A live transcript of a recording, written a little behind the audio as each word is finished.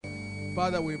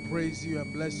Father, we praise you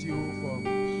and bless you for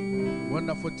the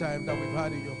wonderful time that we've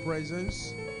had in your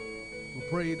presence. We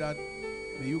pray that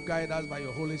may you guide us by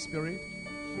your Holy Spirit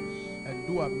and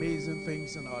do amazing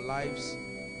things in our lives.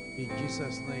 In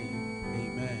Jesus' name,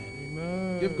 amen.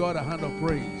 Amen. Give God a hand of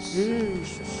praise.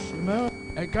 Jesus. Amen.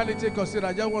 And can you take us in?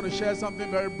 I just want to share something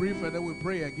very brief and then we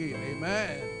pray again.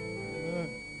 Amen. Amen.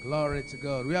 Glory to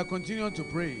God. We are continuing to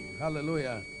pray.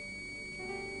 Hallelujah.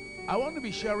 I want to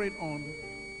be sharing on,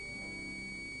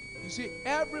 you see,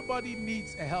 everybody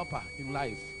needs a helper in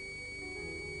life.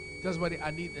 Just what I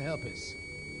need the helpers.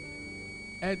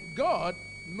 And God,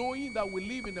 knowing that we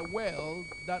live in a world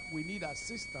that we need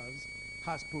assistance,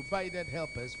 has provided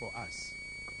helpers for us.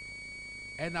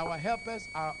 And our helpers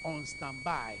are on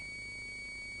standby.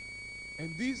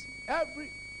 And these,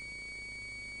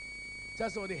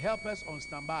 just what the helpers on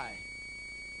standby.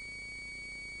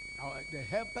 The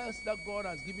helpers that God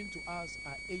has given to us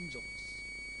are angels.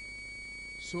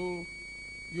 So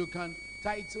you can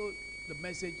title the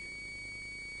message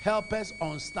Helpers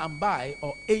on Standby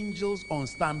or Angels on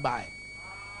Standby.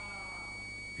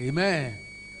 Amen.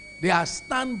 They are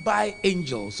standby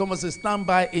angels. Someone say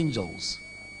standby angels.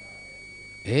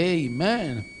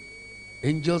 Amen.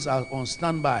 Angels are on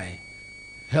standby.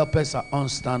 Helpers are on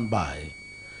standby.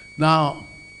 Now,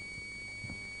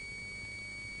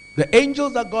 the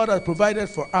angels that God has provided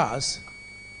for us,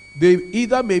 they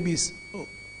either may be... Oh,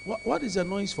 what is the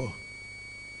noise for?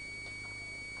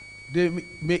 They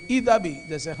may either be...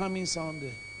 There's a humming sound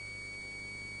there.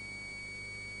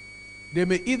 They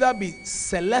may either be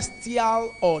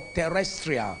celestial or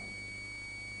terrestrial.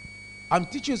 I'm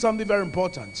teaching you something very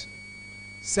important.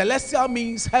 Celestial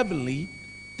means heavenly.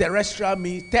 Terrestrial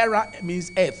means... Terra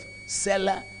means earth.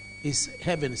 Cella is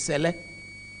heaven. Celle.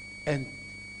 And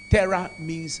terra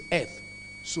means earth.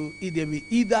 So it may be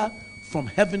either from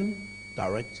heaven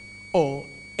direct or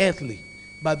earthly.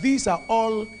 But these are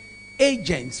all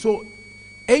agents. So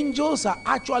angels are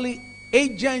actually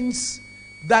agents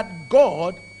that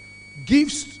God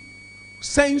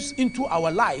sends into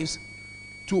our lives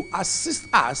to assist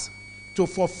us to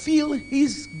fulfill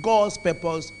his God's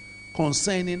purpose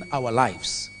concerning our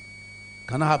lives.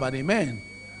 Can I have an amen?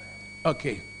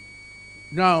 Okay.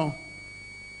 Now,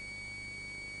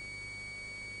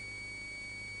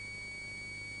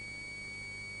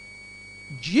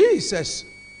 Jesus,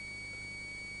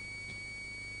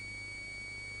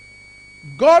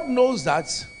 God knows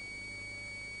that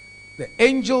the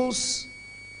angels,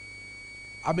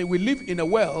 we live in a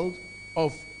world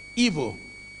of evil.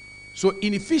 So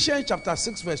in Ephesians chapter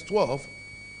 6 verse 12,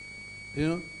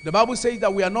 the Bible says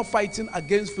that we are not fighting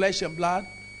against flesh and blood,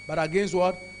 but against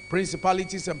what?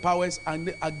 Principalities and powers,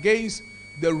 and against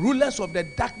the rulers of the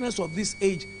darkness of this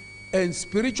age and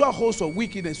spiritual hosts of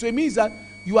wickedness. So it means that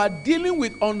you are dealing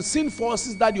with unseen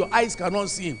forces that your eyes cannot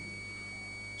see.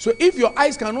 So if your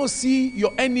eyes cannot see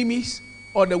your enemies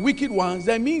or the wicked ones,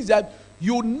 that means that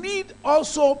you need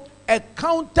also a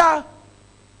counter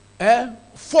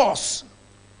force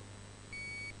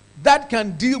that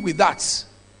can deal with that.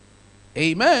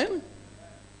 Amen.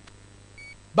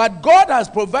 But God has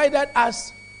provided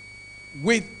us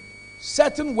with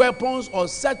certain weapons or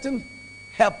certain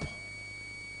help.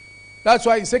 That's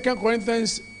why in 2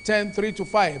 Corinthians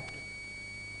 10:3-5,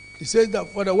 he says that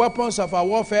for the weapons of our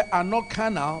warfare are not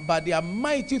carnal, but they are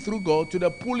mighty through God to the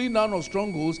pulling down of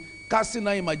strongholds, casting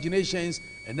down imaginations,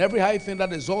 and every high thing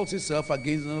that exalts itself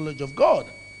against the knowledge of God.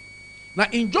 Now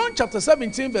in John chapter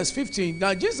 17 verse 15,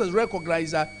 now Jesus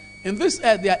recognized that in this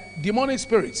earth there are demonic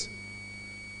spirits.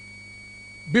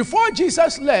 Before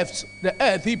Jesus left the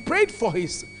earth, he prayed for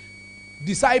his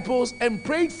disciples and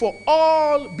prayed for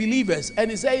all believers.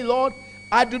 And he said, Lord,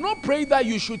 I do not pray that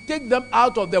you should take them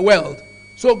out of the world.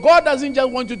 So God doesn't just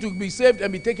want you to be saved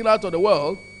and be taken out of the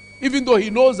world, even though he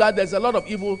knows that there's a lot of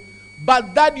evil,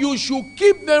 but that you should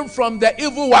keep them from the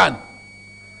evil one.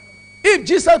 If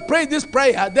Jesus prayed this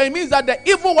prayer, then it means that the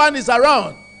evil one is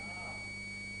around.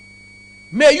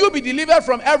 May you be delivered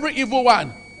from every evil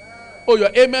one. Oh,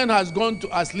 your amen has gone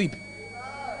to asleep.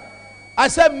 I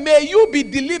said, may you be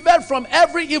delivered from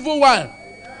every evil one.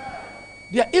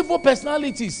 They are evil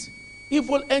personalities,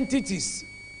 evil entities.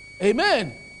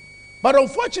 Amen. But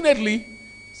unfortunately,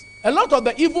 a lot of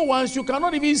the evil ones you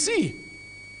cannot even see.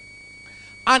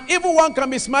 An evil one can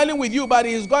be smiling with you, but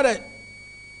he's got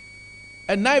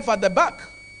a knife at the back.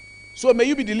 So may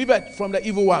you be delivered from the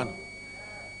evil one.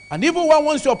 An evil one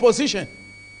wants your position.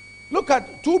 Look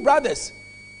at two brothers.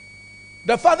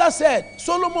 The father said,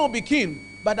 Solomon will be king,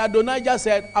 but Adonijah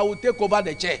said, I will take over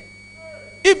the chair.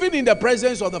 Even in the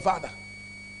presence of the father.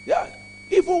 Yeah,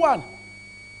 evil one.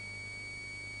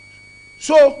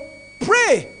 So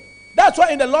pray That's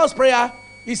why in the Lord's Prayer,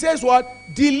 he says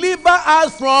what? Deliver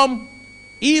us from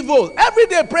evil. Every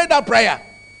day pray that prayer.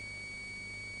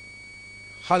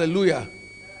 Hallelujah.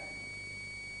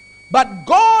 But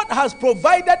God has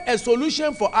provided a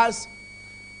solution for us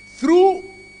through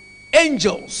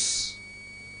angels.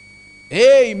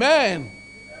 Amen.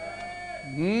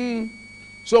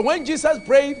 So when Jesus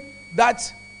prayed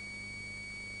that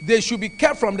they should be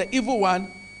kept from the evil one,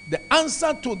 the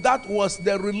answer to that was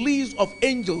the release of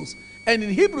angels. And in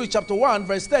Hebrews chapter 1,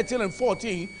 verse 13 and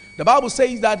 14, the Bible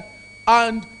says that,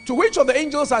 and to which of the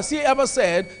angels has he ever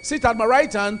said, sit at my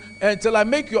right hand until I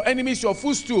make your enemies your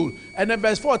footstool? And then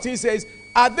verse 14 says,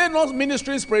 are they not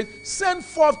ministering spirits sent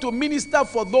forth to minister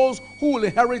for those who will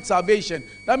inherit salvation?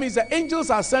 That means the angels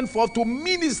are sent forth to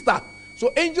minister.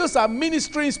 So angels are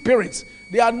ministering spirits.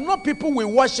 They are not people we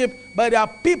worship, but they are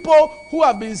people who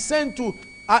have been sent to,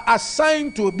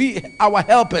 assigned to be our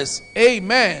helpers.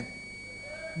 Amen.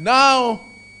 Now,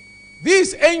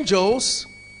 these angels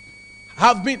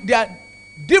have been, there are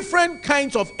different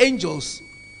kinds of angels.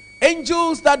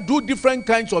 Angels that do different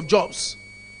kinds of jobs.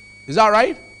 Is that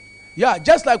right? Yeah,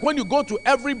 just like when you go to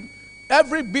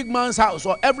every big man's house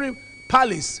or every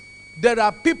palace, there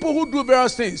are people who do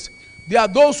various things. There are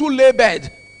those who lay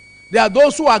bed. There are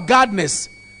those who are gardeners.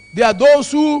 There are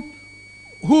those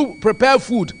who prepare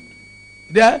food.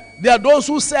 There are those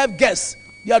who serve guests.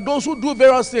 There are those who do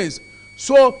various things.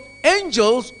 So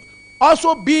angels,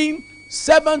 also being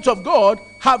servants of God,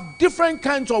 have different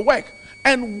kinds of work.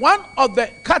 And one of the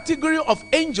category of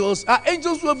angels are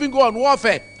angels who even go on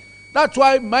warfare. That's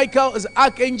why Michael is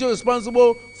archangel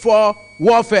responsible for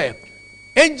warfare.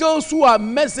 Angels who are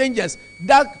messengers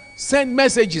that send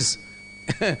messages.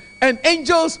 And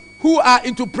angels who are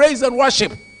into praise and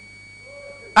worship.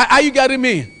 Are you getting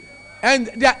me? And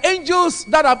there are angels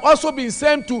that have also been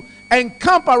sent to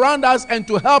encamp around us and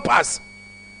to help us.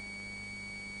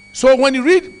 So when you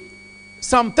read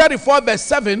Psalm 34 verse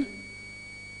 7,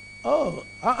 oh,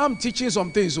 I'm teaching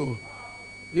some things, so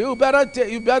you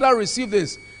better receive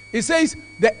this. It says,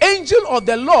 the angel of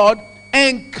the Lord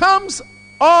encamps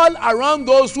all around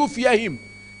those who fear him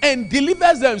and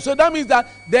delivers them. So that means that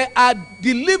they are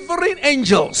delivering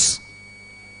angels.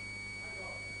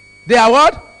 They are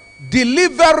what?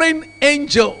 Delivering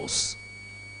angels.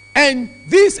 And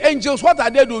these angels, what are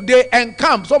they do? They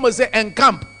encamp. Someone say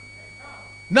encamp.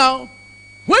 Now,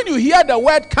 when you hear the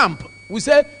word camp, we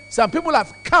say some people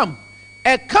have camp.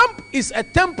 A camp is a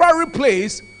temporary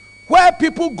place where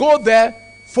people go there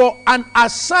for an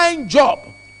assigned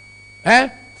job,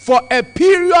 for a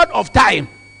period of time.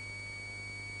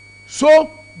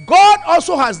 So God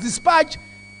also has dispatched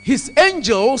his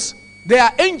angels. There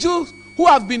are angels who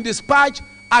have been dispatched,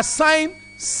 assigned,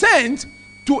 sent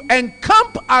to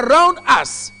encamp around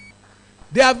us.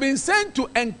 They have been sent to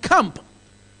encamp.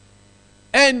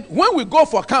 And when we go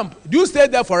for camp, do you stay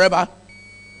there forever?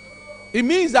 It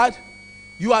means that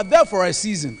you are there for a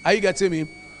season. Are you getting me?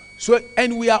 So,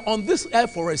 and we are on this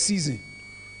earth for a season.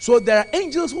 So there are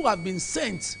angels who have been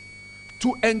sent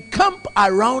to encamp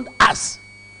around us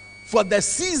for the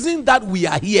season that we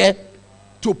are here,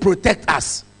 to protect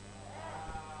us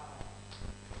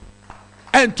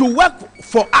and to work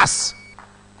for us.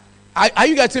 Are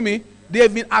you getting me? They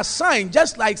have been assigned,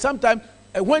 just like sometimes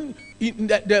when in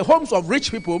the homes of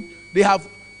rich people, they have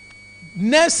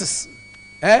nurses,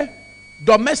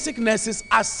 domestic nurses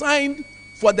assigned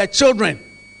for the children.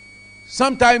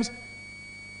 Sometimes,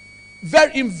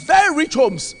 in very rich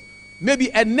homes, maybe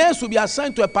a nurse will be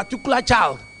assigned to a particular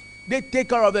child. They take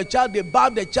care of the child, they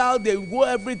bath the child, they do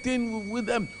everything with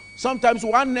them. Sometimes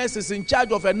one nurse is in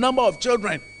charge of a number of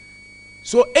children.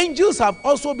 So angels have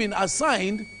also been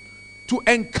assigned to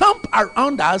encamp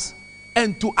around us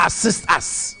and to assist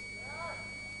us.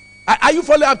 Are you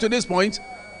following up to this point?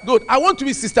 Good. I want to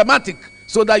be systematic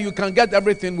so that you can get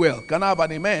everything well. Can I have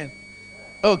an amen?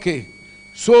 Okay.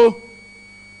 So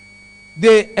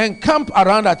they encamp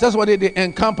around us. That's what they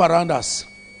encamp around us.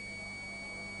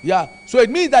 Yeah. So it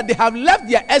means that they have left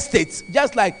their estates,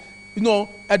 just like,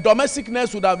 a domestic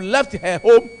nurse would have left her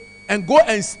home and go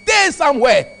and stay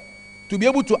somewhere to be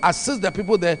able to assist the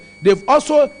people there. They've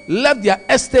also left their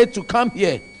estate to come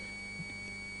here.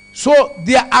 So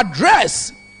their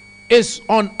address is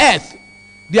on earth.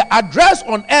 Their address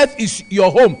on earth is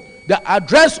your home. The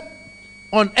address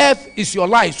on earth is your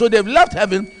life. So they've left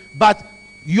heaven, but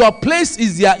your place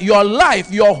is your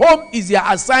life, your home is their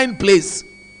assigned place.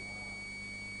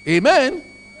 Amen.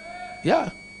 Yeah.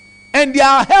 And they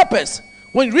are helpers.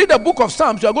 When you read the book of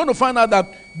Psalms, you are going to find out that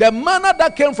the manna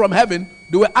that came from heaven,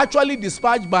 they were actually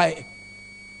dispatched by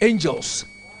angels.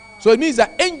 So it means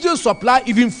that angels supply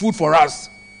even food for us.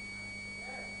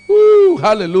 Woo,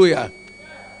 hallelujah.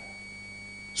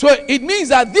 So it means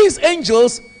that these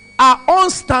angels are on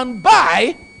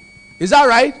standby. Is that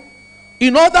right?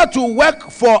 In order to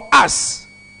work for us.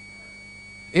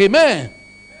 Amen.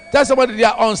 Tell somebody they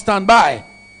are on standby.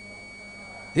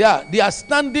 Yeah, they are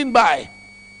standing by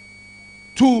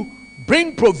to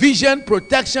bring provision,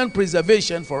 protection,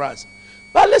 preservation for us.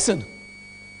 But listen,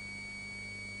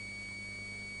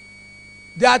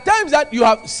 there are times that you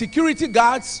have security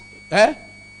guards,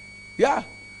 yeah,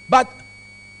 but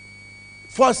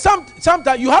for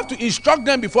sometimes you have to instruct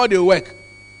them before they work.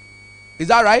 Is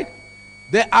that right?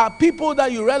 There are people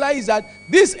that you realize that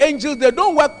these angels, they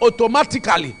don't work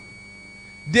automatically.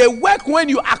 They work when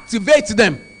you activate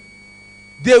them.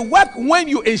 They work when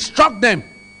you instruct them.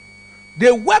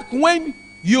 They work when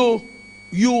you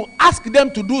ask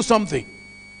them to do something.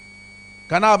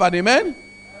 Can I have an amen?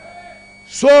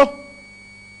 So,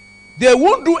 they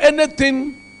won't do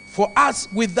anything for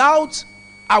us without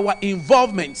our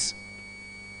involvement.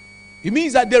 It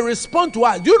means that they respond to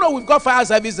us. Do you know we've got fire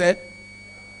service there?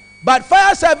 But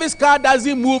fire service car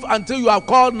doesn't move until you have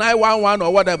called 911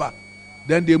 or whatever.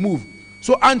 Then they move.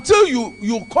 So until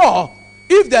you call,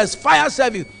 if there's fire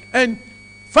service, and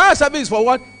fire service is for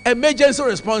what? Emergency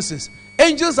responses.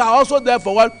 Angels are also there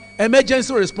for what?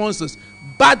 Emergency responses.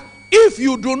 But if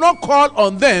you do not call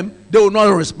on them, they will not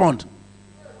respond.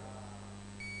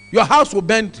 Your house will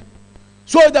burn.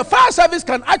 So the fire service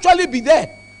can actually be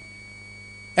there.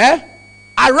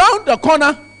 Around the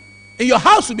corner, and your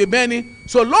house will be burning.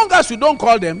 So long as you don't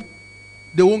call them,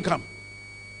 they won't come.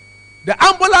 The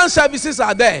ambulance services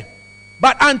are there.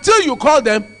 But until you call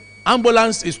them,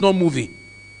 ambulance is not moving.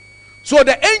 So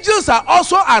the angels are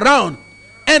also around.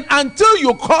 And until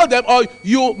you call them or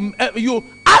you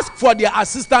ask for their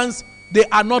assistance, they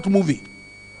are not moving.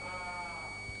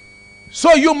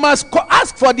 So you must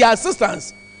ask for their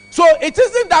assistance. So it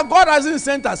isn't that God hasn't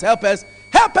sent us helpers.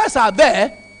 Helpers are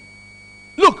there.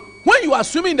 Look, when you are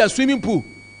swimming in the swimming pool,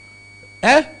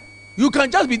 you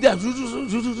can just be there.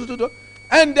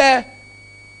 And the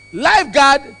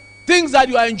lifeguard thinks that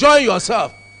you are enjoying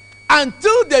yourself.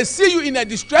 Until they see you in a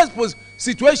distressed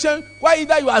situation where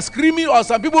either you are screaming or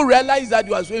some people realize that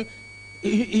you are swimming,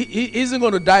 he isn't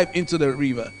going to dive into the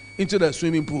river, into the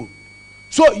swimming pool.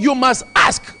 So you must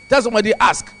ask. Tell somebody,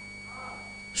 ask.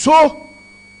 So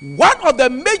one of the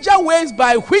major ways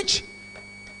by which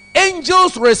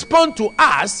angels respond to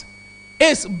us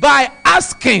is by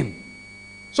asking.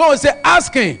 So we say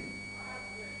asking.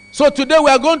 So today we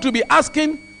are going to be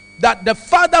asking that the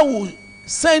Father will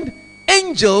send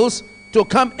angels to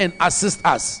come and assist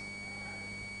us.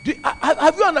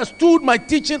 Have you understood my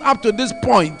teaching up to this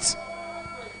point?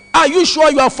 Are you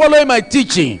sure you are following my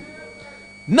teaching?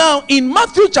 Now in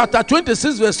Matthew chapter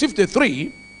 26 verse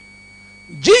 53,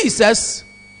 Jesus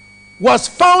was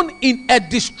found in a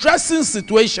distressing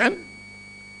situation.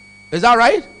 Is that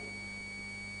right?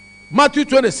 Matthew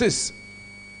 26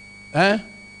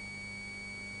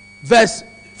 verse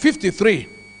 53.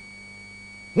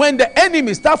 When the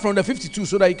enemy, start from the 52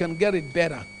 so that you can get it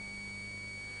better.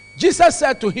 Jesus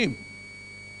said to him,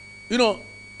 you know,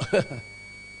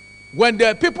 when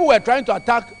the people were trying to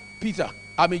attack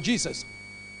Jesus,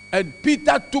 and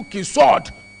Peter took his sword,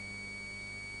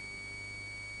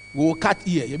 we will cut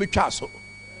ear, you be castle.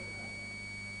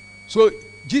 So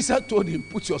Jesus told him,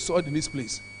 put your sword in this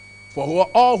place, for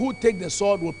all who take the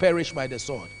sword will perish by the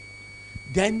sword.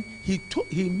 Then he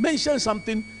mentioned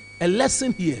something, a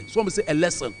lesson here. Someone say a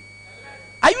lesson.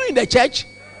 Are you in the church?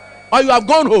 Or you have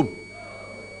gone home?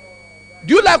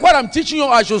 Do you like what I'm teaching you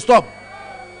or I should stop?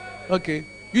 Okay.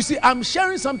 You see, I'm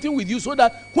sharing something with you so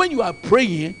that when you are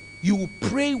praying, you will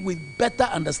pray with better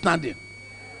understanding.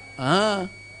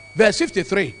 Verse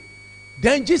 53.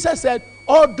 Then Jesus said,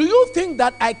 or do you think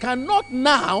that I cannot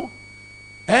now?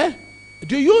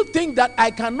 Do you think that I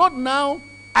cannot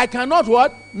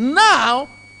what? Now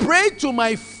pray to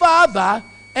my Father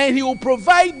and he will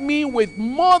provide me with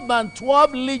more than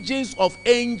 12 legions of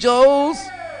angels?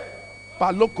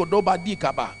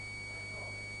 The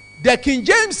King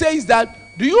James says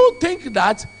that, do you think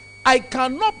that I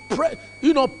cannot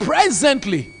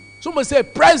presently? Someone say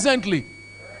presently.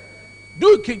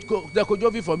 Do the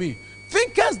Kojovi for me.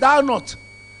 Thinkest thou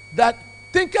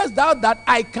that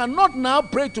I cannot now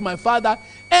pray to my Father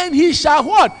and he shall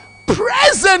what?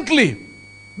 Presently.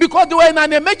 Because they were in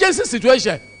an emergency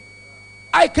situation.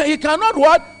 He cannot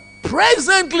what?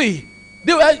 Presently.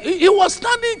 He was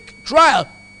standing trial.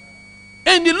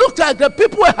 And he looked like the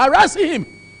people were harassing him.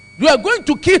 They were going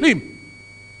to kill him.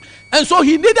 And so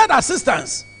he needed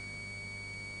assistance.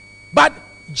 But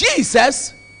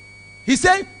Jesus, he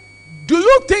said, do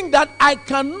you think that I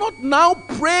cannot now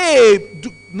pray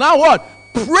Now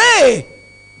what? Pray.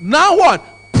 Now what?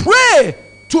 Pray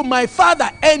to my Father,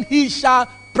 and he shall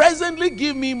presently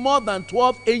give me more than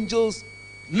 12 angels,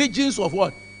 legions of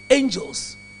what?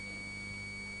 Angels.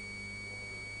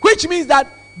 Which means that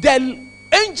the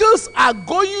angels are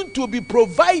going to be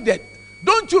provided.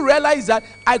 Don't you realize that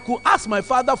I could ask my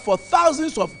Father for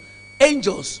thousands of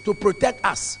angels to protect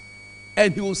us,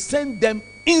 and he will send them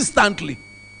instantly?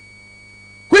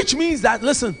 Which means that,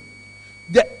 listen,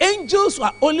 the angels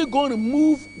are only going to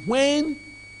move when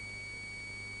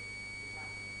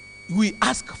we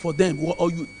ask for them,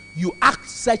 or you act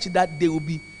such that they will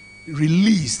be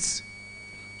released.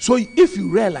 So if you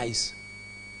realize,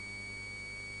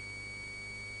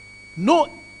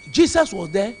 no, Jesus was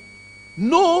there,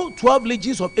 no 12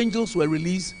 legions of angels were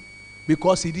released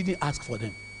because he didn't ask for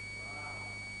them.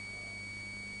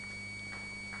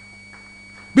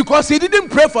 Because he didn't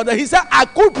pray for them. He said, I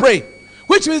could pray.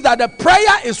 Which means that the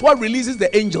prayer is what releases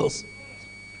the angels.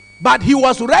 But he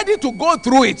was ready to go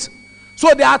through it.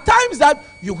 So there are times that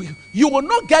you will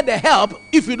not get the help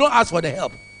if you don't ask for the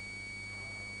help.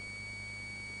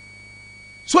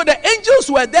 So the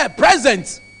angels were there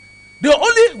present. They were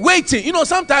only waiting. You know,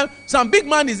 sometimes some big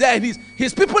man is there and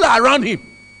his people are around him.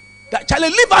 That, Charlie,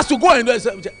 leave us to go. And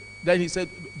then he said,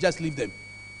 just leave them.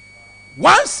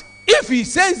 Once, if he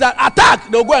says that attack,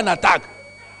 they'll go and attack.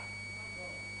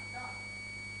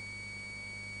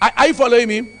 Are you following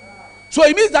me? So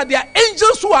it means that there are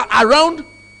angels who are around,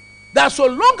 that so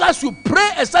long as you pray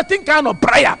a certain kind of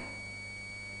prayer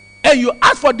and you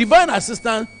ask for divine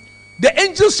assistance, the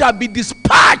angels shall be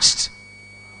dispatched.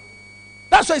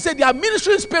 That's why I said they are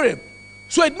ministering spirit.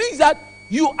 So it means that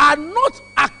you are not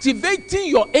activating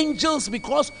your angels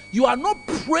because you are not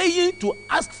praying to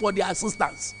ask for their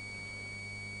assistance.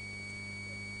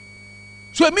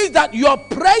 So it means that your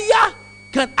prayer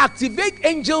can activate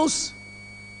angels,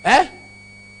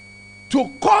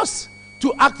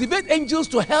 to activate angels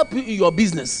to help you in your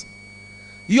business.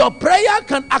 Your prayer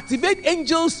can activate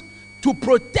angels to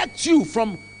protect you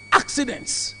from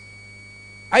accidents.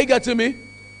 Are you getting me?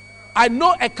 I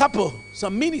know a couple,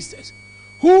 some ministers,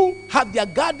 who have their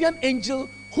guardian angel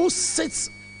who sits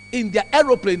in their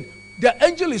aeroplane. The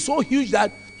angel is so huge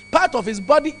that part of his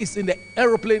body is in the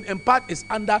aeroplane and part is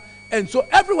under. And so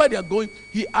everywhere they are going,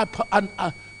 he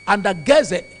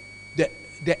undergirds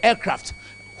the aircraft.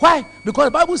 Why? Because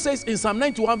the Bible says in Psalm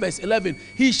 91 verse 11,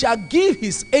 he shall give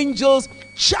his angels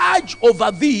charge over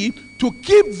thee to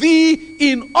keep thee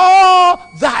in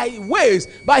all thy ways.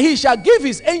 But he shall give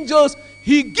his angels,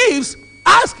 he gives,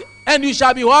 ask, and you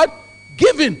shall be what?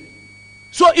 Given.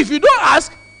 So if you don't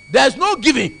ask, there's no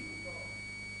giving.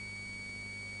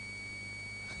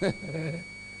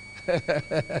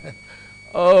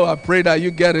 Oh, I pray that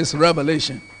you get this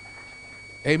revelation.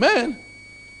 Amen.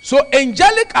 So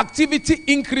angelic activity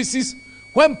increases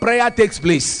when prayer takes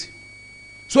place.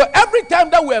 So every time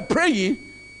that we are praying,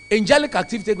 angelic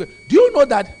activity takes place. Do you know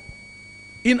that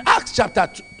in Acts chapter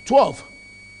 12,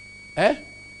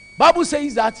 Bible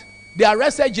says that they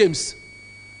arrested James.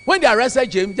 When they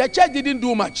arrested James, the church didn't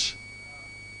do much.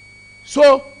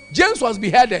 So James was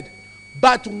beheaded.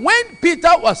 But when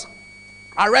Peter was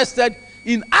arrested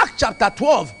in Acts chapter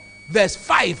 12, verse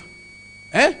 5,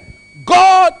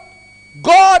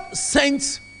 God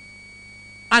sent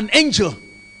an angel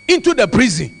into the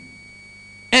prison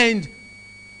and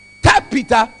tapped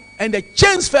Peter, and the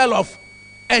chains fell off,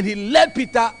 and he led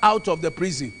Peter out of the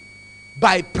prison.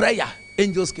 By prayer,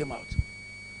 angels came out.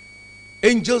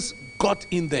 Angels got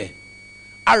in there.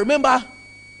 I remember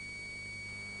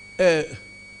a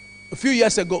few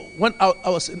years ago when I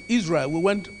was in Israel, we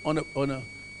went on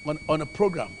a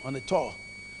program, on a tour,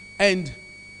 and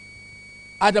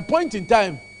at a point in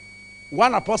time,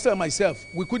 one apostle and myself,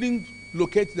 we couldn't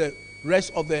locate the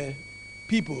rest of the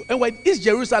people. And when East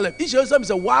Jerusalem is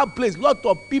a wild place. Lots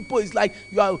of people. It's like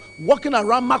you are walking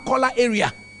around Makola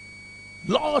area.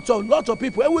 Lots of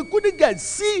people. And we couldn't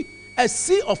see a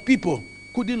sea of people.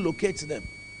 Couldn't locate them.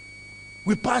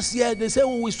 We passed here. They say,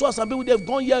 we saw some people. They've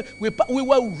gone here. We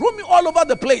were roaming all over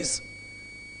the place.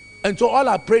 And so all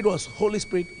I prayed was, Holy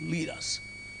Spirit, lead us.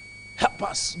 Help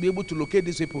us be able to locate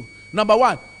these people. Number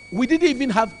one,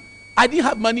 I didn't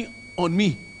have money on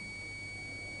me.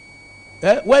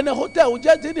 When the hotel, we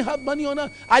just didn't have money on us.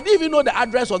 I didn't even know the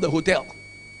address of the hotel.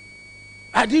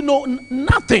 I didn't know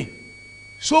nothing.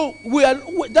 So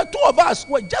the two of us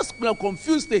were just in a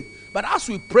confused state. But as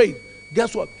we prayed,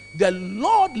 guess what? The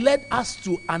Lord led us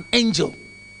to an angel.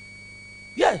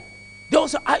 Yeah. There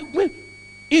was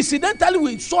incidentally,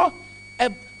 we saw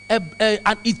an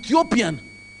Ethiopian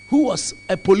who was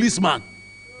a policeman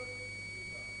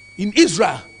in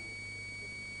Israel.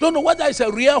 Don't know whether it's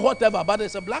a real whatever, but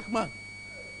it's a black man.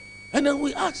 And then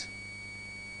we asked.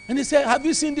 And he said, have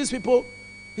you seen these people?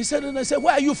 He said, and I said,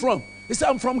 where are you from? He said,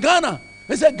 I'm from Ghana.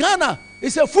 He said, Ghana.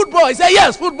 He said, football. He said,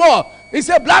 yes, football. He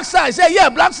said, black star. He said, yeah,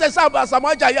 black star.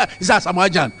 Samoajan. Yeah. He said,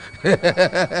 Samoajan.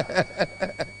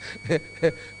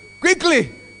 Quickly.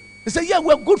 He said, yeah,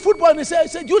 we're good football. And he said,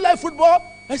 do you like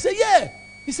football? I said, yeah.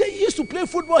 He said, he used to play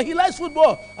football. He likes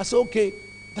football. I said, okay,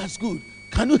 that's good.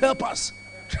 Can you help us?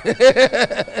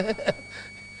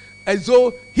 And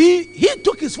so he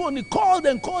took his phone. He called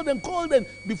and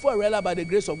before I realized, by the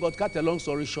grace of God, cut a long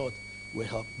story short, we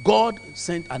helped. God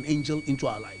sent an angel into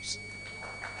our lives.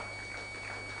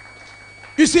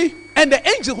 You see, and the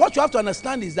angel, what you have to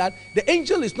understand is that the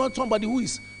angel is not somebody who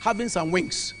is having some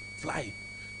wings flying.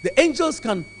 The angels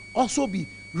can also be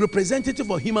representative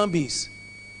of human beings.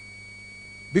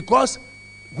 Because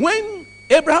when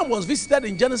Abraham was visited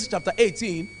in Genesis chapter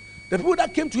 18, the people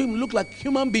that came to him looked like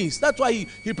human beings. That's why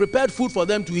he prepared food for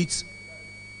them to eat.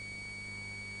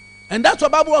 And that's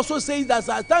what the Bible also says, that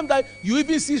at times that you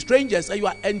even see strangers and you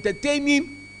are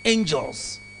entertaining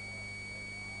angels.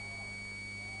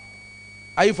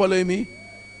 Are you following me?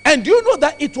 And do you know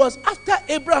that it was after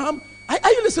Abraham?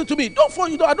 Are you listening to me? Don't fall.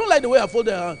 I don't like the way I fold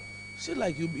their hand. See,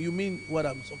 like you mean what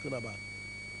I'm talking about.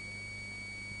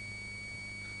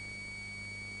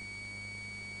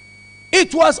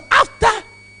 It was after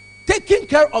taking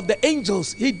care of the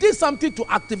angels, he did something to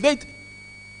activate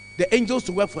the angels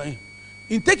to work for him.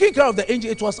 In taking care of the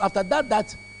angel, it was after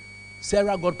that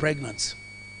Sarah got pregnant.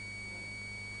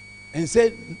 And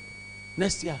said,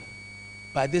 next year,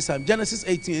 by this time, Genesis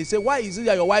 18, he said, why is it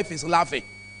that your wife is laughing?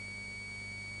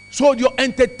 So your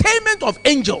entertainment of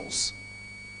angels.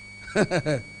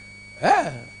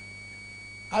 Yeah.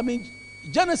 I mean,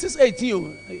 Genesis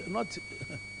 18, not...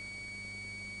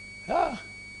 Yeah.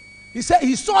 He said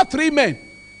he saw 3 men.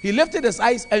 He lifted his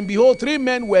eyes, and behold, 3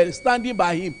 men were standing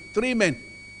by him. 3 men.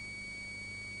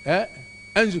 Yeah.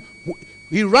 And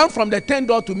he ran from the tent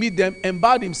door to meet them and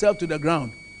bowed himself to the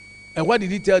ground. And what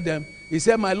did he tell them? He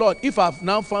said, my Lord, if I have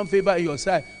now found favor in your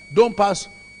sight, don't pass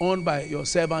on by your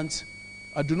servant.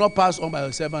 Do not pass on by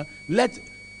your servant. Let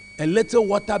a little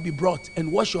water be brought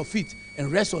and wash your feet and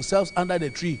rest yourselves under the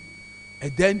tree.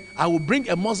 And then I will bring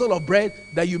a morsel of bread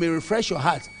that you may refresh your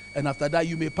heart. And after that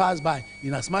you may pass by,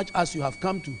 inasmuch as you have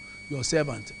come to your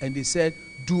servant. And they said,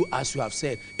 do as you have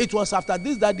said. It was after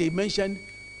this that they mentioned,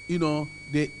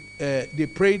 they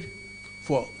prayed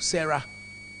for Sarah,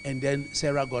 and then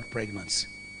Sarah got pregnant,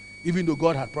 even though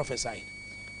God had prophesied.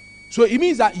 So it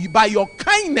means that by your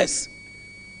kindness,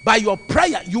 by your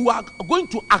prayer, you are going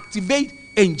to activate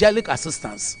angelic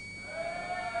assistance.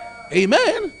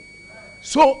 Amen.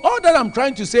 So all that I'm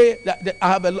trying to say, that I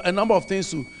have a number of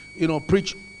things to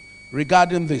preach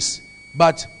regarding this,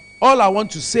 but all I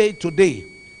want to say today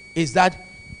is that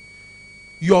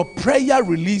your prayer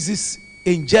releases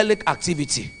angelic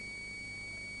activity.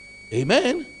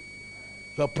 Amen.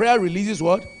 Your prayer releases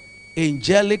what?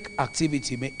 Angelic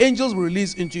activity. May angels be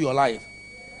released into your life.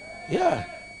 Yeah.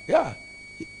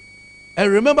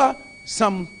 And remember,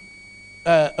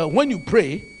 when you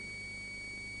pray,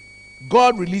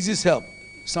 God releases help.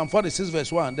 Psalm 46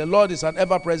 verse 1. The Lord is an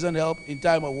ever-present help in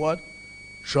time of what?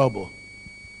 Trouble.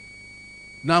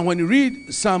 Now when you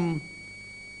read Psalm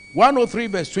 103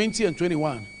 verse 20 and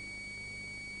 21.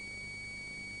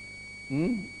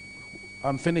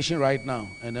 I'm finishing right now,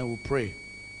 and then we'll pray.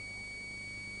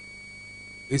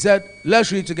 He said,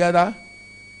 let's read together.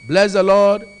 Bless the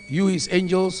Lord, you his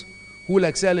angels, who will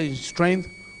excel in strength,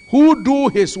 who do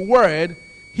his word,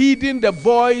 heeding the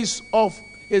voice of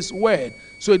his word.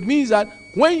 So it means that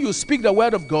when you speak the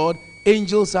word of God,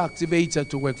 angels are activated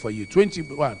to work for you.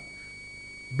 21.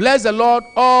 Bless the Lord,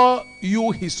 all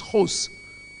you his hosts,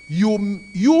 you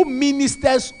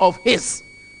ministers of his.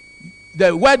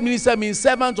 The word minister means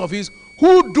servants of his,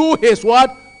 who do his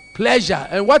what? Pleasure.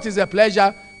 And what is the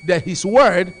pleasure? His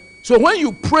word. So when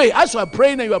you pray, as you are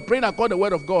praying and you are praying according to the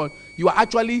word of God, you are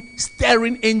actually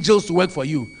stirring angels to work for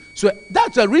you. So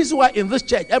that's the reason why in this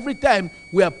church, every time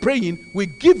we are praying, we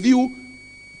give you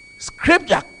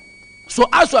scripture. So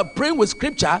as you are praying with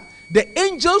scripture, the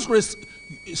angels,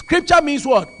 scripture means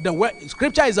what? The word,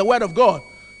 scripture is the word of God.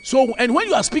 So, and when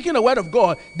you are speaking the word of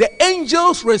God, the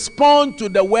angels respond to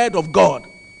the word of God.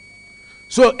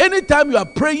 So anytime you are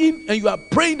praying and you are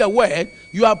praying the word,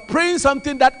 you are praying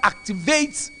something that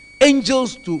activates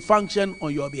angels to function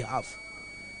on your behalf.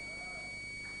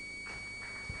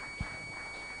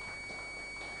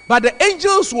 But the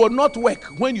angels will not work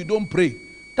when you don't pray.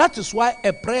 That is why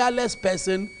a prayerless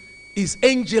person is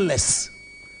angelless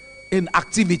in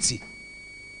activity.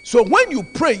 So when you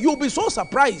pray, you'll be so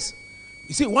surprised.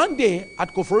 You see, one day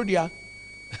at Koforidua,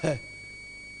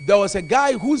 there was a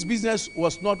guy whose business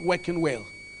was not working well.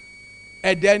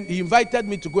 And then he invited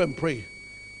me to go and pray.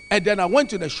 And then I went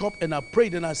to the shop and I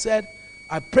prayed and I said,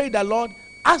 I prayed the Lord,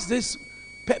 as these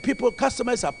people,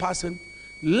 customers are passing,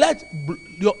 let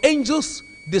your angels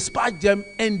dispatch them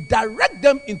and direct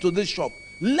them into this shop.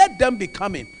 Let them be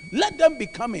coming. Let them be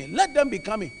coming. Let them be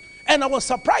coming. And I was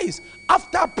surprised.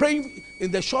 After praying in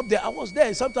the shop there, I was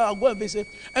there. Sometimes I'll go and visit.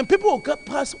 And people will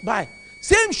pass by.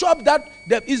 Same shop that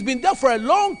it's been there for a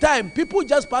long time. People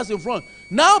just pass in front.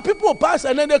 Now people will pass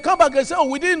and then they come back and say, oh,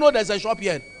 we didn't know there's a shop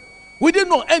here. We didn't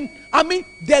know. And I mean,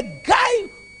 the guy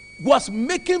was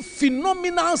making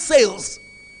phenomenal sales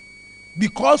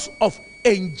because of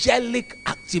angelic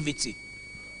activity.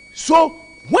 So,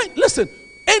 listen,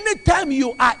 anytime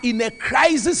you are in a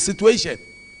crisis situation,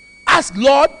 ask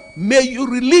Lord, may you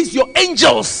release your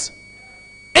angels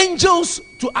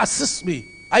to assist me.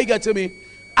 Are you getting me?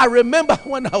 I remember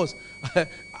when I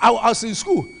was in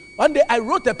school. One day I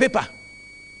wrote a paper,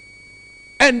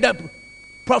 and the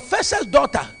professor's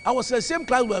daughter, I was in the same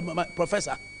class with my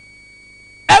professor.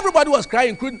 Everybody was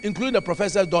crying, including the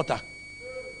professor's daughter.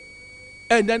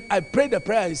 And then I prayed the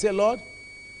prayer and said, Lord,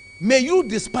 may you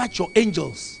dispatch your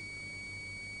angels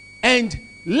and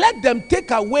let them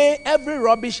take away every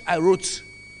rubbish I wrote.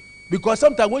 Because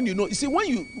sometimes when you see,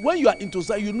 when you are into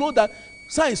science, you know that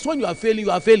science, when you are failing,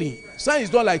 you are failing. Science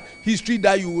is not like history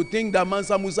that you would think that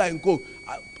Mansa Musa and Co.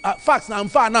 Facts, I'm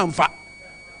far.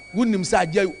 Wouldn't say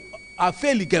I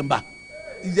fail Kemba.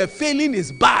 The failing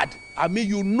is bad. I mean,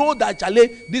 you know that Charlie,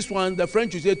 this one, the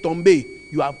French will say tombe,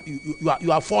 you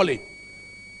are falling.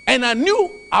 And I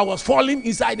knew I was falling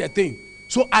inside the thing.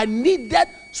 So I needed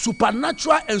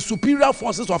supernatural and superior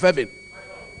forces of heaven.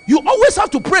 You always have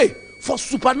to pray for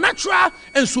supernatural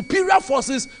and superior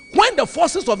forces when the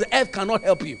forces of the earth cannot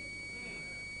help you.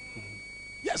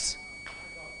 Yes.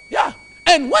 Yeah.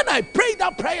 And when I prayed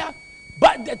that prayer,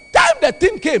 by the time the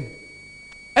thing came,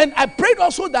 and I prayed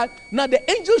also that now the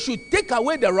angels should take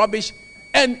away the rubbish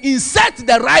and insert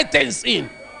the right things in.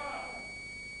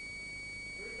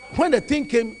 When the thing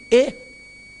came,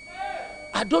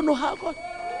 I don't know how God.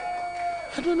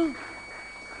 I don't know.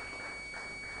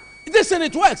 Listen,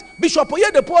 it works. Bishop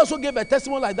Oyedepo also gave a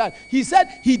testimony like that. He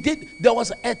said there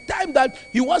was a time that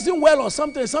he wasn't well or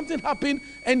something happened,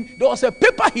 and there was a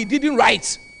paper he didn't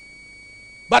write.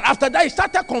 But after that, he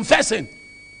started confessing.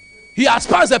 He has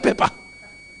passed the paper.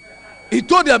 He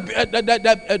told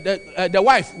the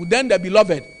wife, then the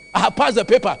beloved, I have passed the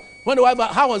paper. When the wife,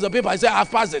 how was the paper? I said, I've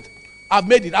passed it. I've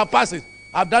made it. I've passed it.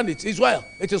 I've done it. It's well.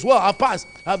 It is well. I've passed.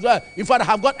 In fact,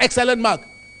 I've got excellent mark.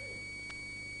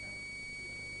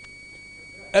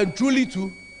 And truly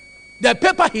too, the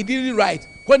paper he didn't write,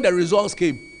 when the results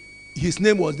came, his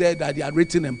name was there that he had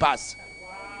written and passed.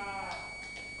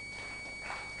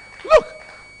 Look.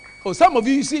 Oh, some of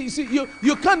you, you see,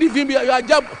 you can't even be, you are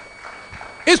just,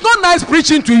 it's not nice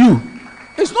preaching to you.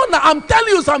 It's not, I'm telling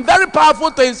you some very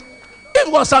powerful things. If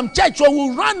it was some church who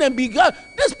will run and be,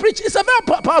 this preaching is a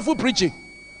very powerful preaching.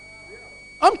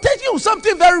 I'm telling you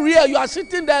something very real. You are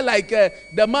sitting there like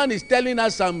the man is telling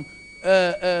us some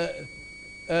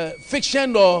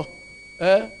fiction or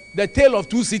the tale of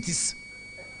two cities.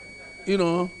 You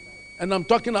know, and I'm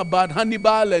talking about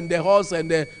Hannibal and the horse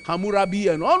and the Hammurabi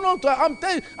and all. No,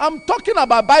 I'm talking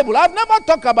about Bible. I've never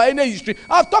talked about any history.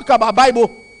 I've talked about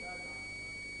Bible.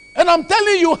 And I'm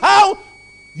telling you how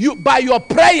you, by your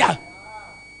prayer,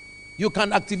 you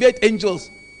can activate angels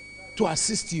to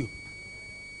assist you.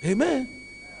 Amen.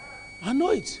 I know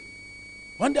it.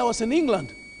 One day I was in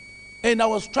England and I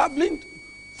was traveling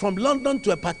from London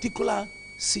to a particular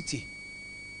city.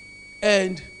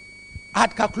 And I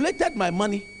had calculated my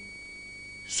money.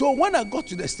 So when I got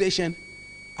to the station,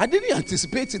 I didn't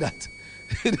anticipate that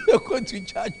they were going to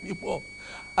charge me more.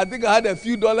 I think I had a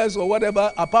few dollars or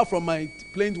whatever, apart from my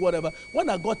plane, whatever. When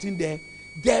I got in there,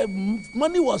 the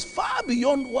money was far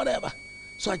beyond whatever.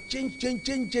 So I changed.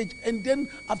 And then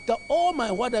after all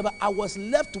my whatever, I was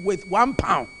left with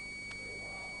 £1.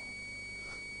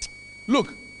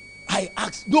 Look, I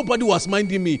asked, nobody was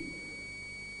minding me.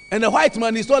 And the white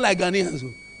man is not like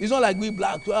Ghanaians. It's not like we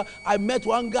black. I met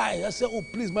one guy. I said, oh,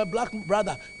 please, my black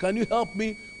brother, can you help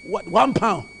me? What,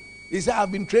 £1? He said,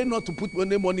 I've been trained not to put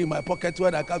any money in my pocket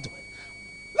when I come to.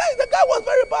 Like, the guy was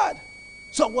very bad.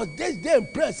 So I was there in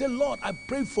prayer. I said, Lord, I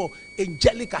pray for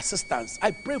angelic assistance.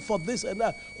 I pray for this and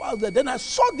that. While then I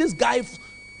saw this guy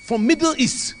from Middle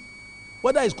East,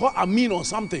 whether it's called Amin or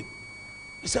something.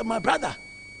 He said, my brother,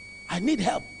 I need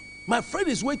help. My friend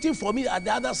is waiting for me at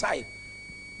the other side.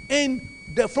 And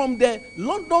from the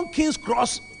London King's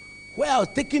Cross where I was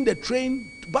taking the train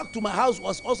back to my house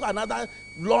was also another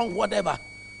long whatever.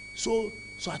 So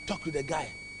I talked to the guy.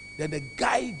 Then the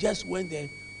guy just went there,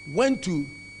 went to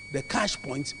the cash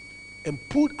point and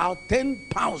pulled out 10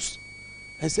 pounds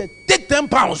and said, take 10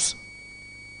 pounds.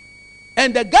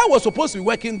 And the guy was supposed to be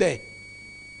working there.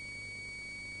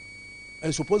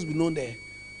 And supposed to be known there.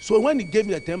 So when he gave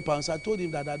me the 10 pounds, I told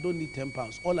him that I don't need 10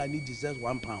 pounds. All I need is just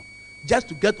 1 pound. Just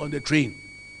to get on the train.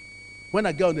 When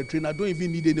I get on the train, I don't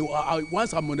even need any.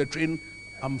 Once I'm on the train,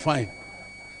 I'm fine.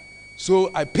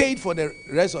 So I paid for the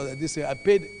rest of this. I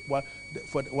paid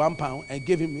for 1 pound and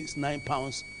gave him his 9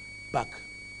 pounds back.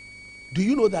 Do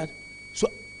you know that?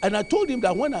 So, and I told him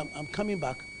that when I'm coming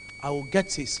back, I'll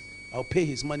pay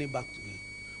his money back to him.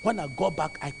 When I got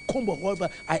back, I come over.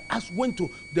 I went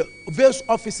to the various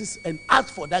offices and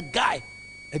asked for that guy.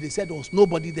 And they said there was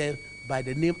nobody there by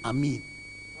the name Amin.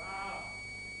 Wow.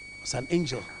 It was an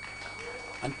angel.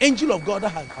 An angel of God that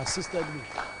had assisted me.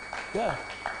 Yeah.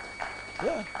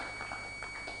 Yeah.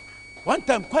 One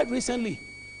time, quite recently,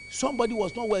 somebody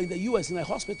was not well in the U.S. in a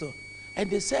hospital. And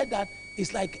they said that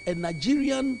it's like a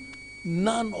Nigerian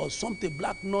nun or something,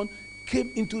 black nun,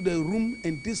 came into the room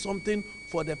and did something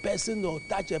for the person or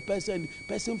touch a person. The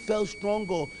person felt strong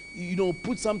or,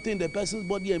 put something in the person's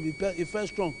body and it felt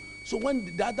strong. So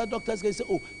when the other doctors say,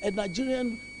 oh, a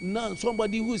Nigerian nun,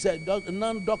 somebody who is a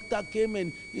nun doctor came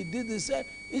and he did this,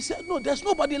 he said, no, there's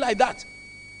nobody like that.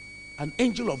 An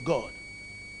angel of God.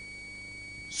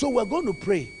 So we're going to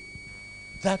pray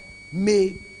that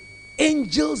may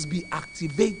angels be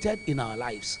activated in our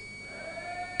lives.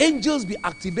 Angels be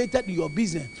activated in your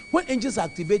business. When angels are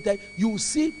activated, you will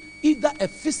see either a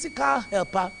physical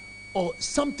helper or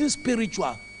something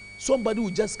spiritual. Somebody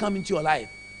will just come into your life.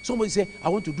 Somebody say, I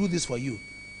want to do this for you.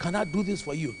 Can I do this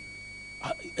for you?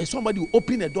 Somebody will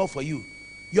open a door for you.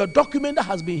 Your document that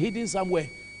has been hidden somewhere,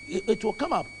 it will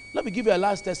come up. Let me give you a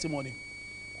last testimony.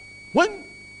 When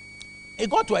it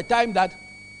got to a time that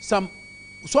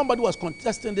somebody was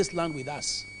contesting this land with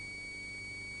us.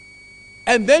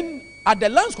 And then at the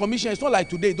Lands Commission, it's not like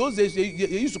today. Those days, they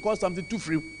used to call something too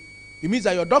free. It means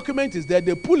that your document is there,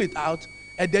 they pull it out,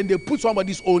 and then they put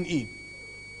somebody's own in.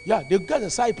 Yeah, they got a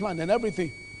side plan and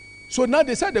everything. So now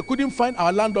they said they couldn't find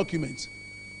our land documents.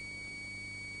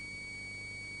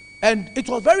 And it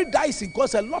was very dicey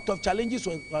because a lot of challenges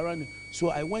were around it. So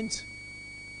I went,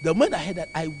 the moment I heard that,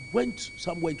 I went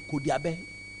somewhere in Kodiabe,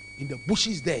 in the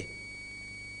bushes there,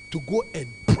 to go and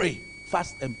pray,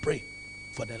 fast and pray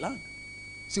for the land.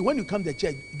 See, when you come to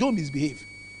church, don't misbehave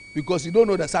because you don't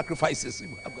know the sacrifices.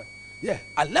 Yeah,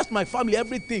 I left my family,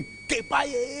 everything.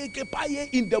 Kepaye,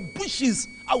 in the bushes.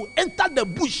 I will enter the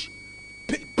bush,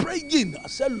 praying. I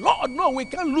said, Lord, no, we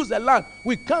can't lose the land.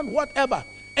 We can't whatever.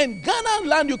 And Ghana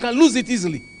land, you can lose it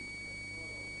easily.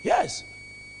 Yes.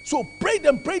 So pray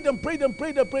them.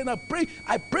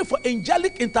 I pray for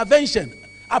angelic intervention.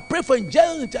 I pray for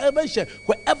angelic intervention.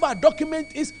 Wherever a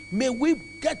document is, may we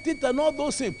get it and all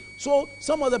those things. So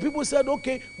some of the people said,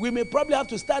 okay, we may probably have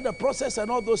to start the process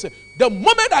and all those things. The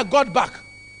moment I got back,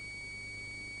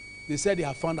 they said they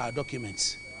have found our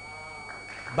documents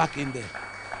back in there.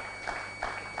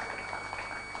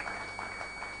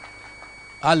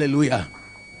 Hallelujah.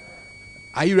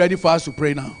 Are you ready for us to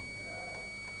pray now?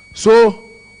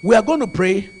 So we are going to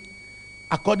pray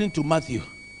according to Matthew.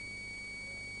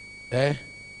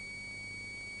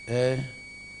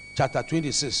 Chapter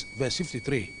 26, verse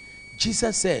 53.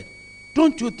 Jesus said,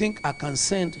 don't you think I can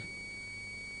send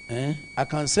I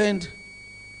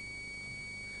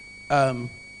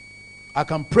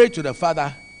can pray to the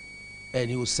Father and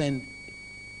he will send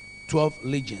 12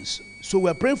 legions. So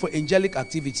we're praying for angelic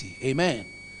activity. Amen.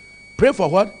 Pray for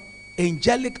what?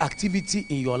 Angelic activity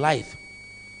in your life.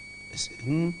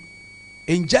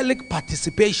 Angelic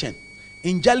participation.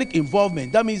 Angelic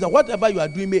involvement. That means that whatever you are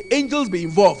doing, may angels be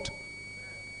involved.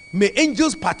 May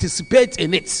angels participate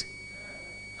in it.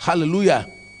 Hallelujah.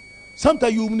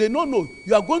 Sometimes you may not know.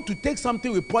 You are going to take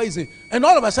something with poison, and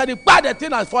all of a sudden, the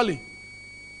thing has fallen.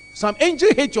 Some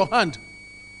angel hit your hand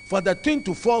for the thing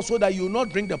to fall so that you will not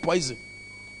drink the poison.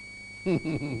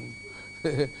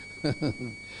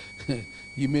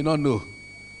 You may not know.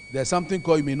 There's something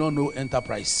called you may not know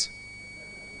enterprise.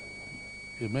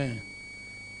 Amen.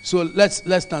 So let's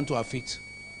stand to our feet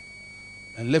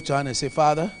and lift your hand and say,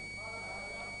 Father,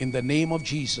 in the name of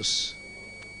Jesus,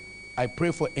 I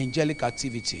pray for angelic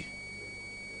activity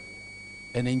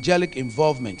and angelic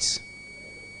involvement,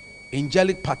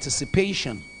 angelic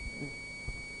participation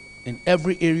in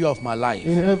every area of my life.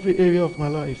 In every area of my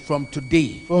life. From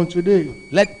today. From today.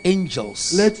 Let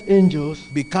angels. Let angels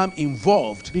become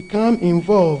involved. Become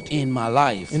involved in my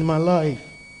life. In my life.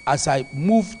 As I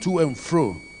move to and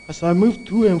fro. As I move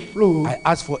to and fro, I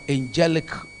ask for angelic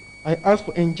I ask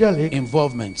for angelic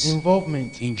involvement.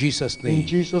 involvement. In Jesus' name. In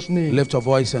Jesus' name. Lift your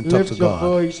voice and talk Lift to your God.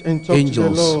 voice and talk Angels.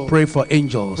 to the Lord. Pray for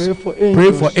angels. Pray for angels.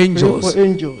 Pray for angels. Pray for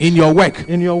angels. In your work.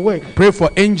 In your work. Pray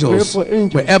for angels. Pray for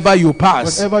angels. Wherever you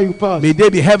pass. Wherever you pass. May they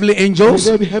be heavenly angels.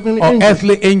 May they be heavenly or angels.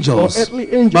 earthly angels. Or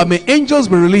earthly angels. But may angels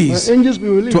be released. May angels be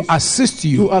released. To assist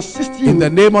you. To assist you. In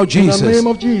the name of Jesus. In the name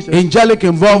of Jesus. Angelic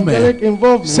involvement. Angelic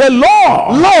involvement. Say,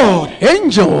 Lord. Lord.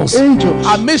 Angels. Angels.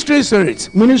 Are ministry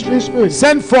spirits. Ministry spirits.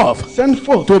 Send forth. Send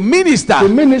forth. To minister. To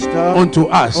minister unto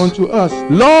us. Unto us.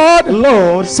 Lord.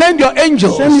 Lord. Send your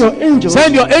angels. Send your angels.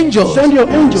 Send your angels. Send your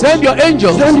angels. Send your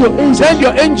angels. Send your angels. Send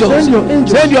your angels. Send your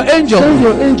angels. Send your angels. Send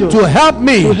your angels. To help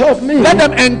me. To help me. Let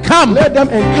them encamp. Let them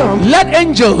encamp. Let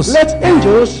angels. Let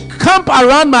angels camp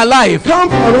around my life. Camp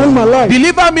around my life.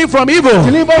 Deliver me from evil.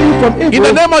 Deliver me from evil. In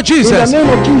the name of Jesus. In the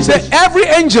name of Jesus. Say every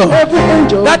angel. Every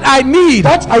angel that I need.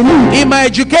 That I need. In my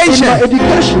education. In my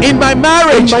education. In my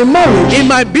marriage. In my marriage. In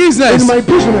my business. In my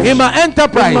business. In my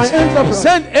enterprise. In my enterprise.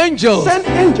 Send angels. Send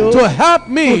angels to help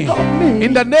me. To help me.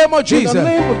 In the name of Jesus. In the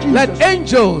name of Jesus. Let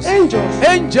angels. Angels.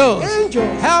 Angels.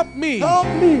 Angels. Help me. Help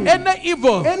me. Any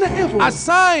evil. Any evil.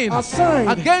 Assigned.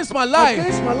 Against my life.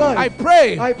 Against my life. I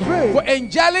pray. I pray. For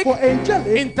angelic.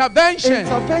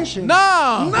 Intervention.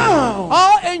 Now.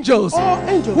 All angels.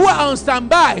 Who are on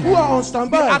standby.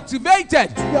 Be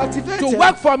activated. To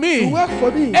work for me.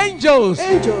 Angels.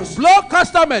 Blow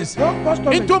customers.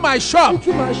 Into my shop.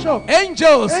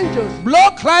 Angels. Blow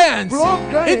clients.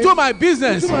 Into my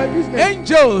business.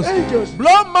 Angels.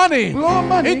 Blow money.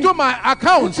 Into my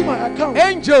account.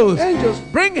 Angels.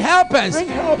 Bring helpers.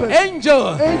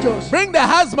 Angels. Bring the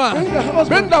husband.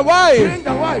 Bring the wife.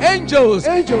 Angels.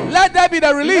 Let there be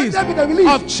the release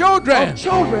of children.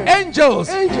 Angels.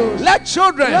 Let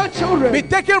children be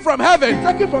taken from heaven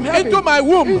into my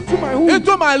womb,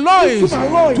 into my loins,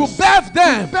 to birth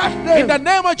them in the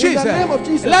name of Jesus.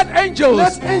 Let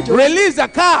angels release the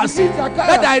cars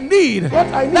that I need.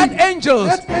 Let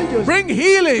angels bring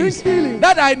healings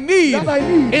that I need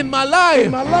in my life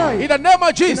in the name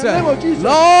of Jesus.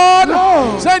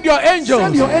 Lord, send your angels.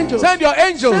 Send your angels. Send your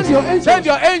angels. Send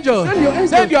your angels.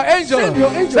 Send your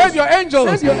angels.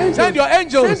 Send your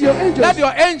angels. Let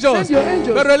your angels be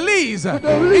released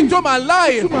into my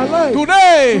life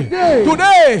today.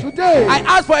 I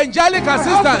ask for angelic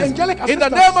assistance in the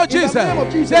name of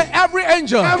Jesus. Say every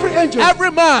angel,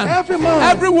 every man, every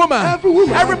woman,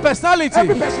 every personality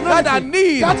that I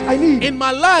need in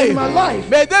my life,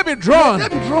 may they be drawn,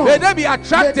 may they be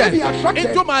attracted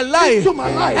into my life.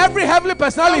 Every heavenly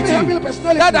personality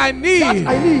that I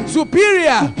need,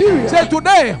 superior. Say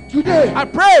today, I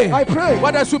pray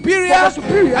for the superior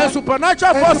and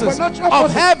supernatural forces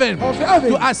of heaven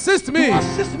to assist me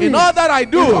in all that I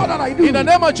do in the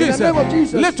name of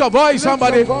Jesus. Lift your voice,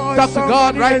 somebody. Talk to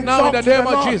God right now in the name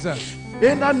of Jesus.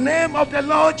 In the name of the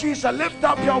Lord Jesus, lift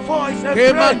up your voice and pray.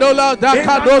 In the name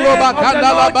of the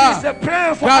Lord Jesus,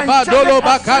 pray for angelic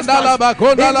assistance.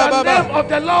 In the name of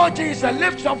the Lord Jesus,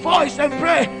 lift your voice and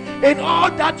pray. In all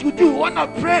that you do, want to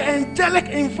pray angelic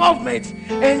involvement,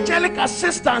 angelic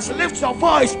assistance. Lift your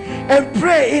voice and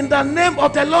pray in the name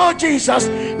of the Lord Jesus.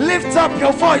 Lift up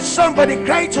your voice. Somebody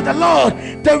cry to the Lord.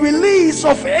 The release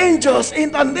of angels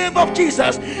in the name of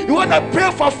Jesus. You want to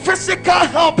pray for physical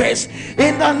helpers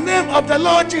in the name of the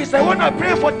Lord Jesus. I want to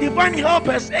pray for divine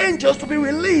helpers, angels to be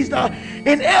released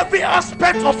in every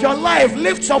aspect of your life.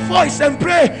 Lift your voice and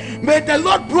pray. May the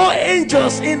Lord blow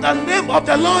angels in the name of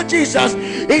the Lord Jesus.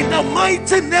 In the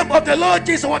mighty name of the Lord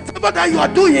Jesus. Whatever that you are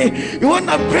doing, you want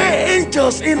to pray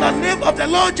angels in the name of the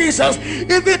Lord Jesus,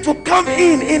 even to come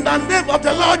in the name of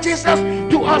the Lord Jesus,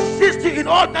 to assist you in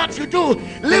all that you do.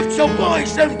 Lift your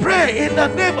voice and pray in the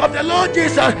name of the Lord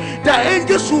Jesus. The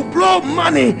angels will blow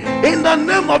money in the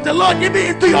name of the Lord, even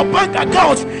into your bank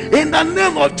accounts in the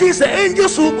name of Jesus.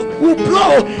 Angels will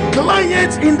blow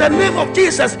clients in the name of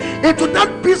Jesus into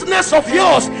that business of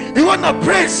yours. You want to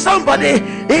pray, somebody,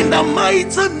 in the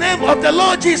mighty name of the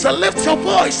Lord Jesus. Lift your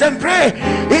voice and pray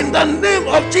in the name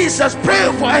of Jesus.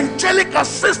 Pray for angelic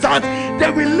assistance,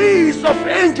 the release of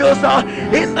angels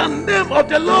in the name of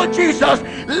the Lord Jesus.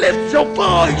 Lift your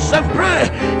voice and pray.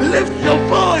 Lift your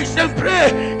voice and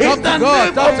pray in the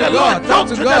name of the Lord. Talk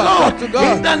to the Lord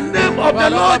in the name of the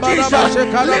Lord Jesus.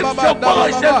 Lift your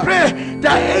voice and pray.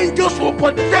 The angels will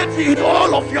protect you in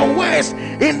all of your ways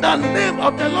in the name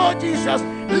of the Lord Jesus.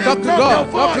 Talk to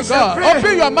God. Talk to God.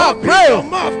 Open your mouth. Pray.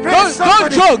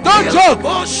 Don't joke. Don't joke.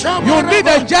 You need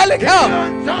angelic help.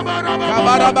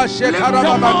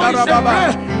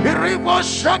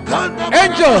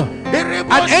 Angel,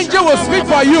 An angel will speak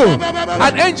for you.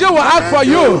 An angel will act for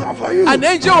you. An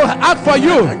angel will act for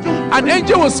you. An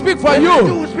angel will speak for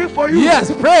you.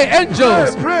 Yes, pray,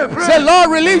 angels. Say, Lord,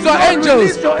 release your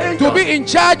angels to be in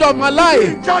charge of my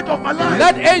life.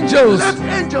 Let angels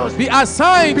be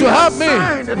assigned to help me,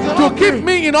 to keep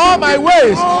me in all my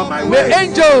ways. May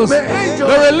angels be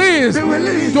released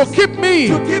to keep me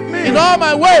in all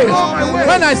my ways.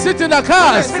 When I sit in the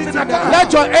cars,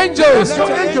 let your angels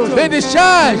be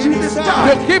discharged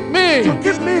to keep me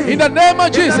in the name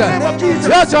of Jesus.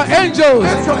 Let your angels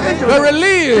be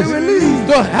released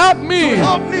to help me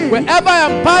wherever I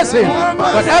am passing,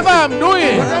 whatever I am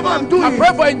doing. I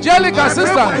pray for angelic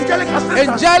assistance,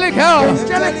 angelic help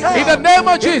in the name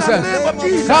of Jesus. In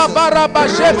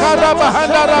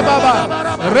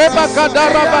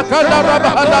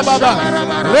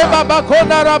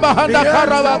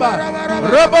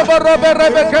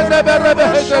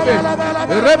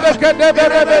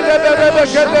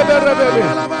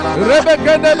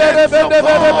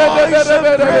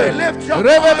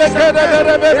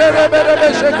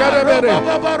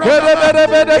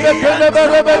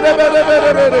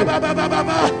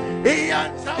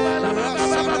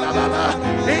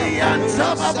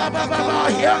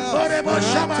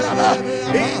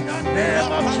the name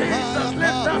of Jesus,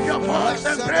 lift up your voice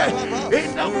and pray.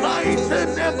 In the mighty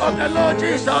name of the Lord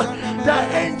Jesus, the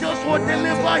angels will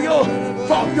deliver you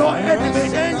from your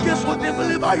enemies. Angels will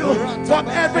deliver you from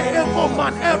every evil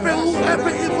man, every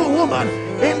evil woman.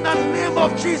 In the name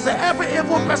of Jesus, every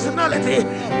evil personality.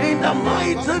 In the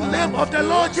mighty name of the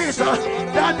Lord Jesus,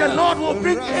 that the Lord will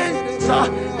bring angels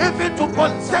even to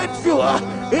protect you.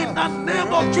 In the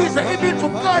name of Jesus, even to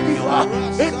guard you.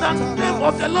 In the name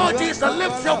of the Lord Jesus,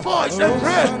 lift your voice and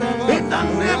pray. In the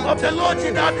name of the Lord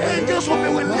Jesus, that angels will be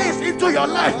released into your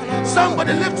life.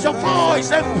 Somebody lift your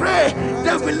voice and pray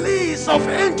the release of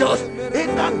angels.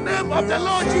 In the name of the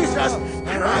Lord Jesus,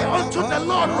 cry unto the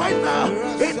Lord right now.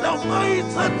 In the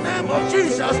mighty name of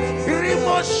Jesus.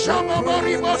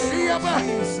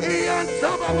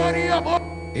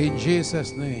 In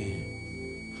Jesus'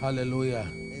 name. Hallelujah.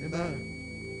 Amen.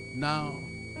 Now,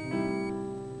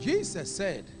 Jesus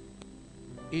said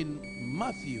in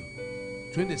Matthew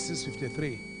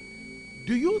 26:53,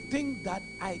 do you think that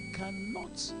I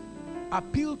cannot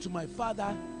appeal to my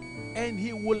Father and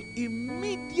he will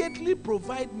immediately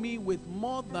provide me with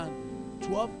more than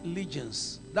 12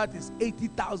 legions? That is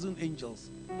 80,000 angels.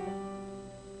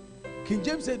 King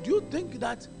James said, do you think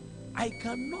that I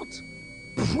cannot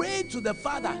pray to the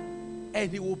Father and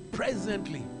he will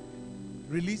presently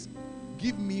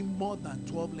give me more than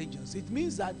 12 legions? It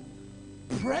means that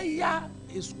prayer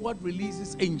is what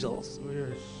releases angels. Oh,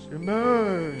 yes.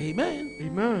 Amen. Amen.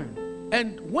 Amen.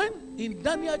 And when in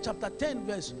Daniel chapter 10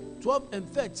 verse 12 and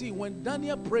 13, when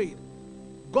Daniel prayed,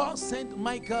 God sent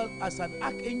Michael as an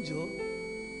archangel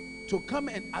to come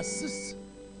and assist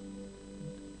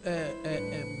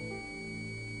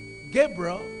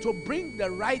Gabriel to bring the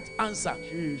right answer.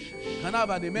 Jesus. Can I have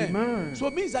an amen? Amen. So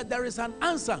it means that there is an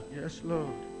answer. Yes,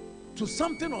 Lord. To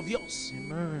something of yours.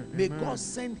 Amen. May Amen. God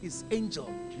send his angel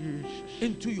Jesus.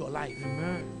 into your life.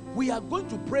 Amen. We are going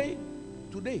to pray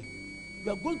today.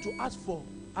 We are going to ask for,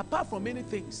 apart from many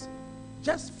things,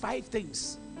 just 5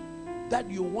 things that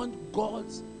you want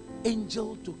God's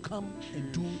angel to come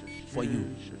and do for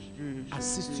you,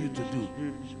 assist you to do.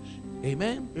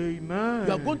 Amen. Amen.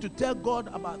 You are going to tell God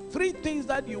about 3 things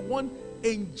that you want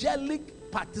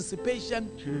angelic participation,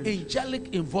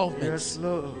 angelic involvement. Yes,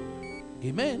 Lord.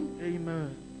 Amen.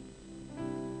 Amen.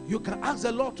 You can ask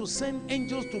the Lord to send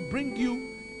angels to bring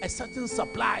you a certain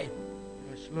supply.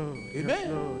 Yes, Lord. Amen. Yes,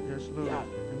 Lord. Yes, Lord. Yeah.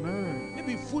 Amen.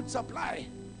 Maybe food supply.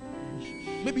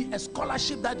 Jesus. Maybe a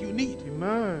scholarship that you need.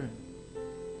 Amen.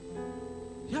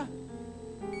 Yeah.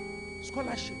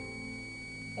 Scholarship.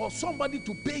 Or somebody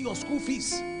to pay your school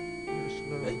fees. Yes,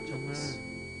 Lord. Angels.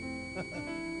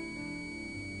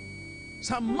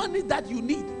 Some money that you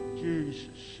need. Jesus.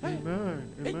 Hey. Amen.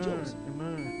 Amen. Angels.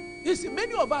 Amen. You see,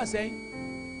 many of us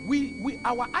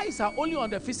our eyes are only on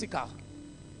the physical.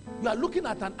 You are looking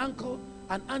at an uncle,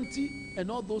 an auntie, and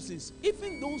all those things.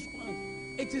 Even those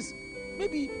ones, it is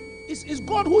maybe it's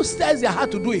God who stirs their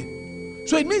heart to do it.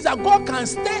 So it means that God can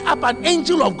stir up an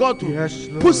angel of God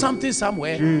to put something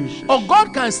somewhere. Jesus. Or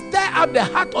God can stir up the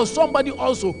heart of somebody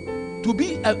also to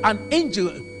be an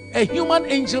angel, a human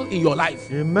angel in your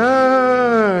life.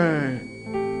 Amen.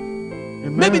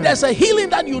 Amen. Maybe there's a healing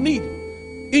that you need.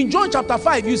 In John chapter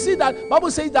 5, you see that Bible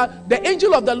says that the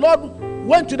angel of the Lord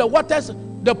went to the waters,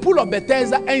 the pool of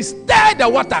Bethesda, and stirred the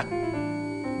water.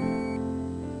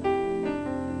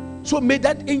 So may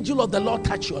that angel of the Lord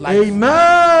touch your life.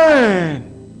 Amen.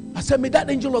 I said, may that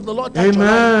angel of the Lord touch your life.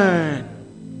 Amen.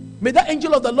 May that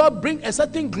angel of the Lord bring a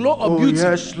certain glow of Oh, beauty.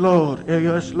 yes, Lord.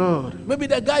 Yes, Lord. Maybe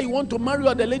the guy you want to marry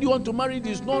or the lady you want to marry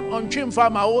is not on trim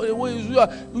farmer.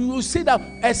 You see that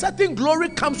a certain glory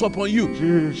comes upon you.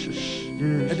 Jesus.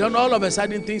 And then all of a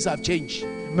sudden things have changed.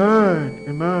 Amen.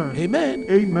 Amen. Amen.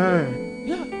 Amen.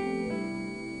 Yeah.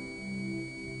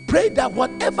 Pray that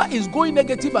whatever is going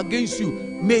negative against you,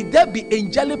 may there be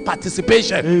angelic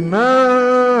participation.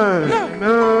 Amen. Yeah.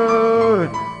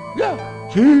 Amen. Yeah.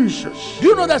 Jesus. Do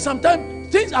you know that sometimes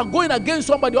things are going against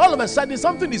somebody, all of a sudden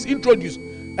something is introduced.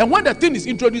 And when the thing is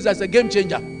introduced as a game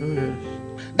changer, Oh, yes.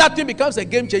 that thing becomes a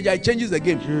game changer, it changes the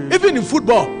game. Even in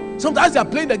football, sometimes they are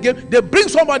playing the game, they bring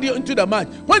somebody into the match.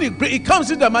 When it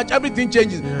comes into the match, everything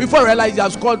changes. Before you realize you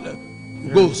have scored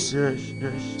goals. Yes,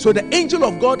 yes. So the angel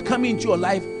of God coming into your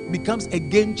life becomes a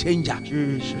game changer.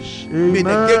 Jesus. May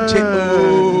the game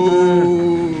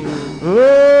changer.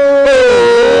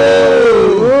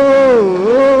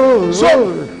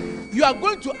 So you are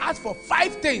going to ask for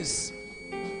 5 things.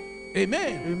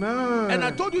 Amen. Amen. And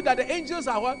I told you that the angels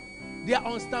are what? They are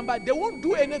on standby. They won't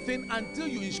do anything until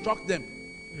you instruct them.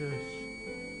 Yes.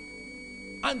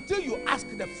 Until you ask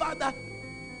the Father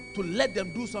to let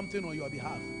them do something on your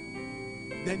behalf.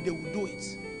 Then they will do it.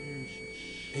 Jesus.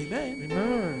 Amen.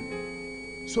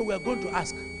 Amen. So we are going to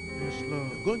ask. Yes, Lord.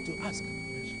 We're going to ask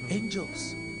Yes, Lord.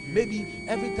 angels. Maybe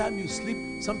every time you sleep,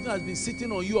 something has been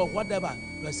sitting on you or whatever.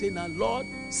 You are saying now, Lord,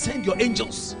 send your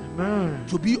angels Amen.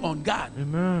 to be on guard.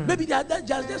 Amen. Maybe they are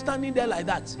just standing there like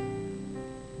that.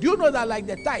 Do you know that like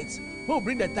the tithes, when we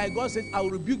bring the tithe, God says, I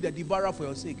will rebuke the devourer for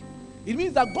your sake. It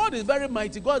means that God is very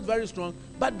mighty, God is very strong,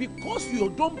 but because you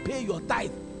don't pay your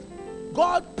tithe,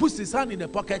 God puts his hand in the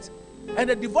pocket and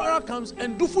the devourer comes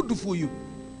and do for you.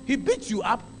 He beats you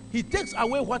up, he takes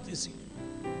away what is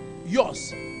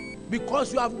yours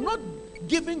because you have not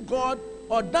given God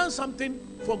or done something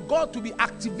for God to be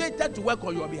activated to work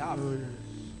on your behalf. Oh,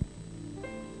 yes.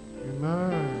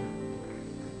 Amen.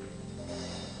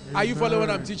 Are you following what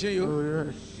I'm teaching you? Oh,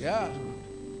 yes. Yeah.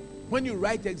 When you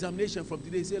write the examination from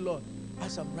today, say, Lord,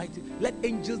 as I'm writing, let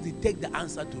angels detect the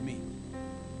answer to me.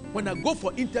 When I go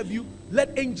for interview,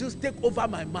 let angels take over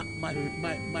my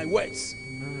words.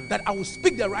 Amen. That I will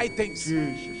speak the right things.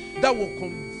 Jesus. That will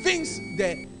convince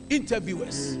the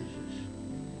interviewers. Jesus.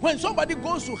 When somebody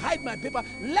goes to hide my paper,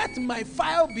 let my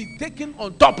file be taken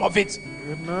on top of it.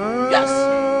 Amen. Yes.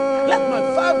 Let my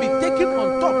file be taken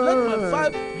on top. Let my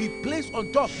file be placed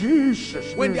on top.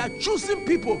 Jesus. When they are choosing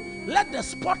people, let the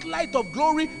spotlight of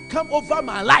glory come over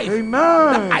my life. Amen.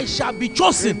 That I shall be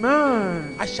chosen.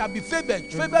 Amen. I shall be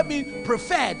favored. Favor means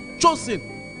preferred, chosen.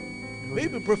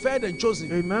 Maybe preferred and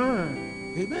chosen.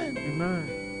 Amen. Amen. Amen.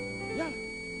 Yeah.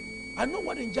 I know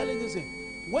what angelic is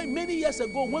saying. When many years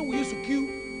ago, when we used to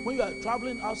queue, when you are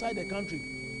traveling outside the country,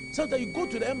 sometimes you go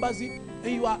to the embassy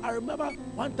and you are, I remember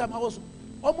one time I was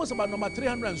almost about number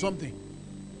 300 and something.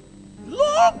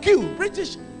 Long queue,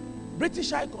 British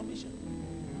High Commission.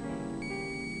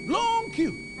 Long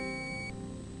queue.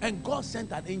 And God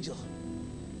sent an angel.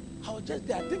 I was just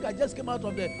there. I think I just came out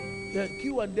of the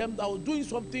queue and them. I was doing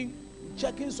something,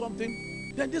 checking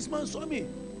something. Then this man saw me.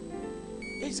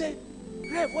 He said,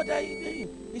 Rev, what are you doing?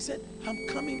 He said, I'm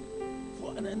coming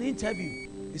for an interview.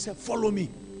 He said, follow me.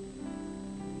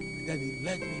 And then he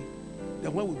led me.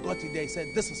 Then when we got in there, he said,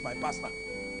 this is my pastor.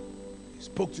 He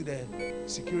spoke to the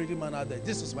security man out there.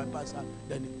 This is my pastor.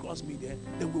 Then he crossed me there.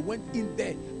 Then we went in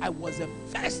there. I was the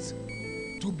first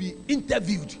to be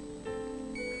interviewed.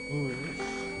 Oh, yes.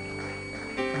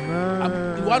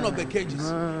 I'm in one of the cages.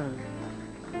 Amen.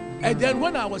 And then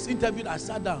when I was interviewed, I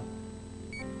sat down.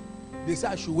 They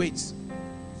said I should wait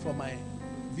for my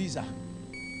visa.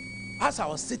 As I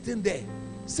was sitting there,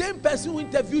 same person who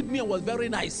interviewed me and was very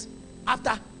nice.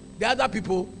 After the other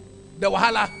people, the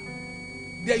wahala,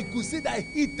 there you could see that I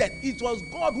heated. It was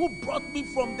God who brought me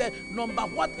from the number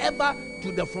whatever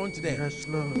to the front there. Yes,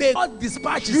 Lord. May God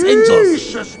dispatch his angels.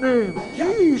 Jesus' name.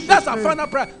 Yeah. Jesus' That's our name. final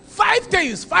prayer. 5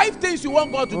 things you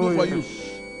want God to do for you.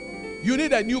 Yes. You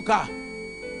need a new car.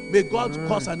 May God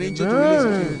cause an angel to release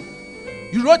it to you.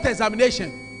 You wrote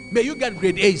examination. May you get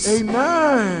grade A's.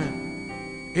 Amen.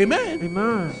 Amen.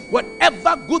 Amen.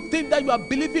 Whatever good thing that you are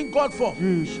believing God for,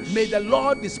 Jesus. may the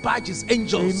Lord dispatch his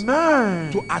angels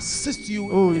Amen. to assist you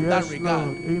Oh, in yes, that regard.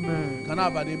 Lord. Amen. Can I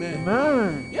have an amen?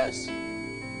 Amen. Yes.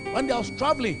 One day I was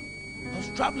traveling,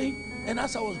 and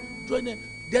as I was doing it,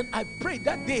 then I prayed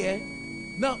that day.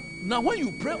 Now when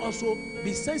you pray, also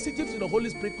be sensitive to the Holy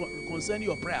Spirit concerning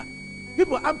your prayer.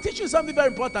 People, I'm teaching you something very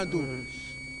important too.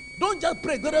 Yes. Don't just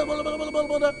pray.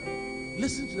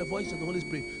 Listen to the voice of the Holy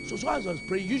Spirit. So as I was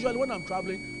praying, usually when I'm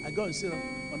traveling, I go and sit down.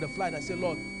 on the flight. I said,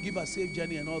 Lord, give us safe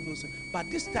journey and all those things. But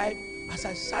this time, as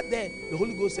I sat there, the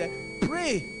Holy Ghost said,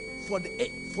 pray for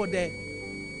the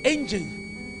engine.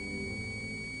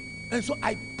 And so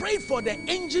I prayed for the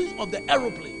engines of the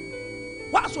aeroplane.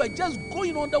 Whilst we're just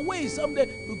going on the way, someday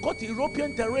we got to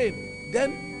European terrain.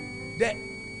 Then the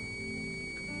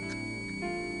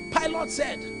pilot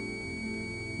said,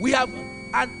 we have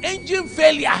an engine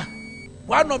failure.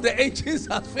 One of the engines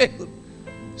has failed.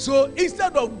 So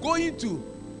instead of going to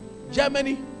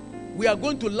Germany, we are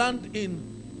going to land in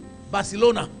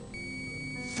Barcelona.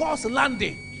 Forced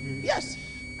landing. Yes.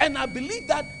 And I believe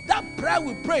that prayer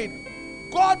we prayed,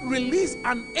 God released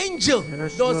an angel.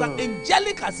 Yes, there was Lord. an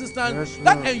angelic assistant Yes,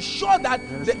 that Lord. ensured that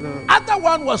Yes, the Lord. other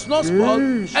one was not spoiled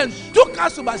Jesus. and took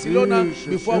us to Barcelona Jesus.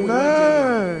 before we went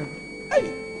to.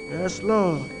 Hey. Yes,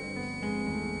 Lord.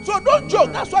 So don't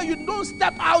joke. That's why you don't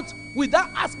step out without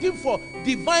asking for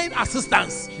divine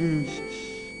assistance.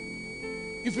 Jesus.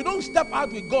 If you don't step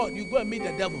out with God, you go and meet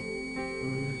the devil.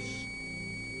 Yes.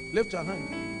 Lift your hand.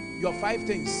 Your 5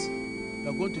 things you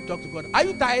are going to talk to God. Are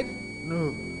you tired?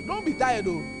 No. Don't be tired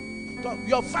though.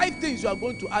 Your 5 things you are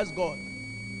going to ask God.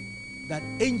 That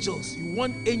angels, you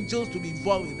want angels to be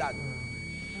involved with that.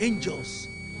 Angels.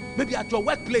 Maybe at your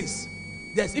workplace,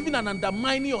 there's even an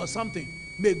undermining or something.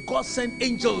 May God send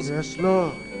angels. Yes,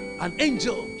 Lord. An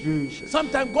angel. Jesus.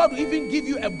 Sometimes God will even give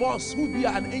you a boss who will be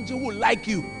an angel who will like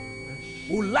you.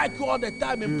 Who will like you all the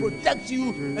time and protect you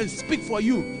and speak for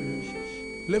you.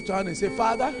 Jesus. Lift your hand and say,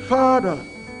 Father, Father,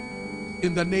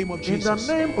 in the name of in Jesus,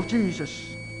 the name of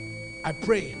Jesus, I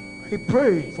pray I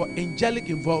pray for angelic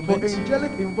for involvement,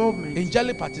 angelic involvement,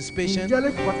 angelic participation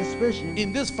angelic participation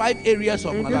in these 5 areas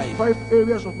of in my these life. 5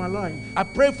 areas of my life. I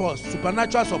pray for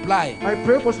supernatural supply, I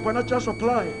pray for supernatural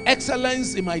supply,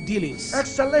 excellence in my dealings,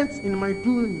 excellence in my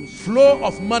doings, flow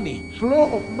of money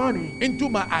flow of money into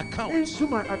my account. into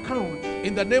my account.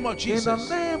 In the name of In Jesus,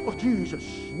 the name of Jesus,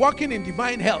 walking in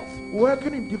divine health,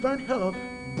 working in divine health,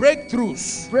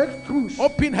 breakthroughs, breakthroughs,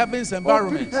 open heavens open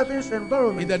environment. heavens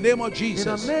environment. In the name of In the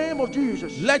Jesus, name of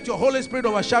Jesus, let your Holy Spirit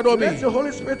overshadow let me. the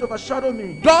Holy Spirit overshadow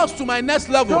me. Doors to my next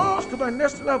level Doors to my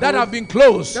next level that have been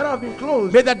closed, that have been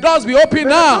closed. may the doors be open May the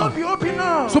now. doors be open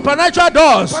now. Supernatural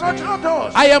doors. Supernatural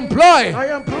doors. I employ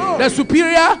I employ the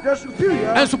superior the superior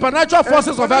and supernatural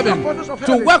forces of supernatural heaven forces of to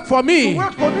heaven work for to me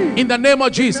work for me. in the name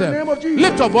of Jesus. name of Jesus.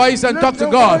 Lift your voice and Lift talk to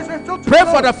your God. voice and talk to Pray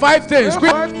God. for the 5 things. Pray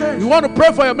Quick. 5 things. You want to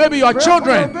pray for maybe your Pray for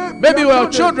children, your maybe your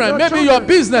children, children, your maybe children, your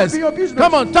business. maybe your business.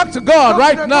 Come on, talk to God Talk to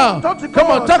right the now. God, talk to Come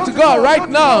on, God, talk to God right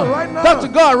now. Talk to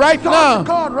God right Talk now. to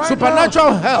God right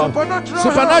Supernatural now. help. Supernatural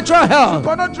Supernatural help.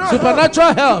 Supernatural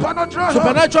Supernatural help. Supernatural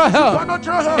Supernatural help.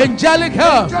 Supernatural help. Angelic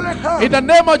help. Angelic help. In the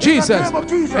name of In the Jesus. name of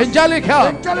Jesus. Angelic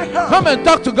help. Angelic help. Come and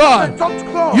talk to God. Talk to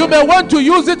God. You may want to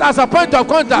use it as a point of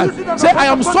contact. Use it as a Say, point I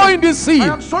am of sowing contact. this seed.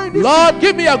 I am sowing this Lord, seed.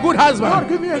 give me a good husband. Lord,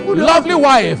 give me a good Lovely husband.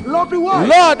 wife. Lovely wife.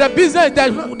 Lord, the business,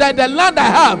 the land I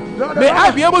have, Lord, the may I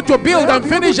land. be able to build May I and be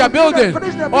finish able a to build and building.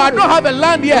 finish the Or I building. don't have a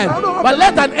land yet. I don't have But a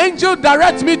let land. an angel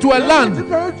direct me to a land.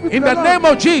 direct me to In the the land.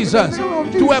 name of Jesus. In the name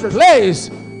of To a Jesus.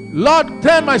 place. Lord,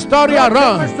 turn my story Lord, turn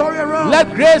around. my story around.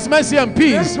 Let grace, mercy, and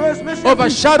peace Let grace, mercy, and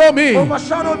overshadow me.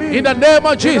 Overshadow me. In the name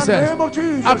of In Jesus. the name of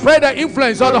Jesus. I pray the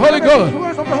influence of the Holy The Ghost.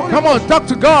 influence of the Holy Come on, Ghost. talk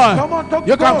to God. Come on, talk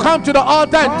to You can God. come to the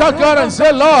altar and Come talk to God on, and say,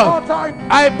 come to the Lord, altar.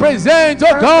 I present, oh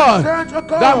I God, present, oh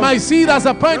God, that my seed as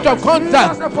a point of As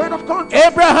contact. a point of contact.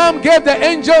 Abraham gave the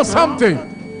angel something.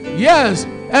 Yes.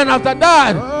 And after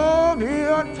that,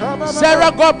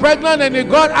 Sarah got pregnant and he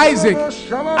got Isaac.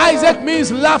 Isaac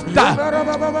means laughter.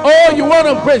 Oh, you want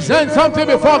to present something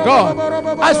before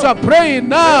God. As you are praying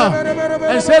now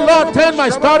and say, Lord, turn my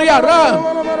story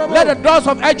around. Let the doors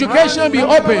of education be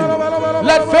open.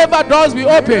 Let favor doors be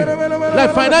open.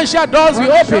 Let financial doors be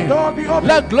open.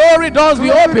 Let glory doors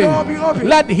be open.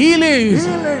 Let healings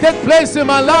take place in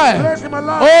my life.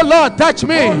 Oh Lord, touch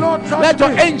me. Let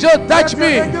your angel touch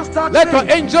me. Let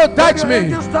your angel touch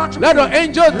me. Let your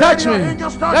angel touch me.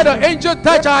 Let your angel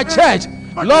touch our church.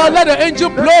 Lord, let the angel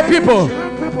blow people.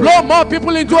 Blow more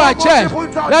people into our church.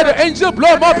 Let the angel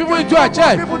blow more people into our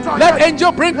church. Let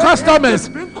angel bring customers.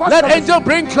 Let angel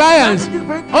bring clients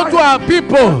unto our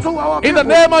people. In the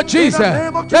name of Jesus.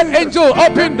 Let angel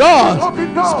open doors.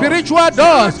 Spiritual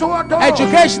doors.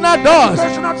 Educational doors.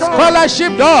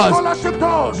 Scholarship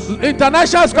doors.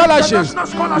 International scholarships.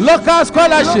 Local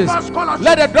scholarships.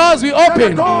 Let the doors be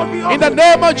open. In the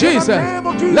name of Jesus.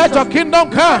 Let your kingdom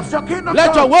come.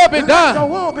 Let your will be done.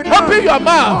 Open your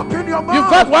mouth. You've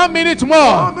got Just 1 minute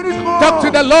more. Talk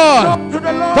to the Lord.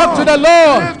 Talk to the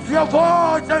Lord.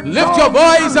 Lift your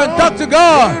voice and talk to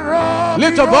God.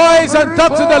 Lift your voice and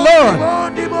talk to the Lord.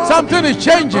 Something is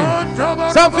changing.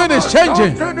 Something is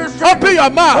changing. Open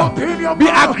your mouth. Be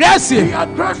aggressive.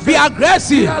 Be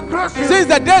aggressive. Since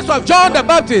the days of John the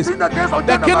Baptist,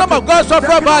 the kingdom of God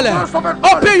suffered violence.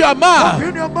 Open your mouth.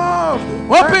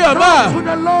 Open your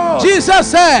mouth.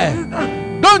 Jesus said,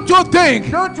 don't you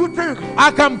think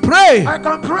I can pray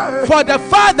for the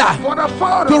Father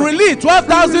to release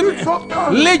 12,000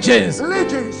 legions,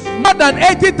 more than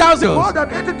 80,000?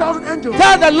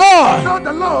 Tell the Lord,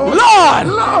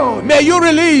 Lord, may you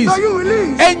release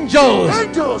angels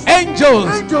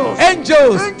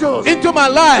into my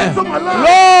life.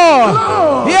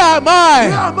 Lord, here am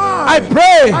I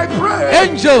pray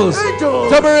angels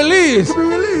to be released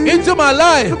into my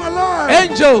life.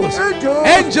 Angels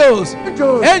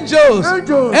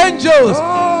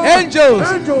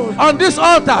on this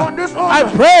altar. I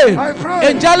pray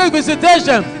angelic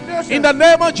visitation in the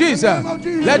name of Jesus.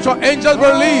 Let your angels be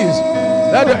released.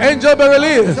 Let your angel be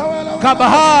released.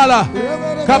 Kabahala,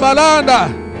 Kabalanda,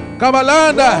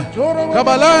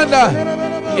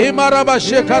 Imaraba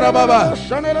Shekarababa,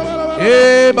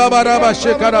 Babaraba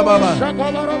Shekarababa,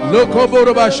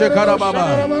 Lokoburaba Shekarababa,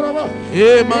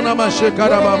 Manama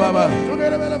Shekarababa.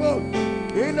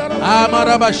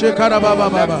 Amaraba Shekarababa,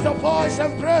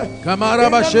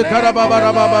 Kamaraba Shekarababa,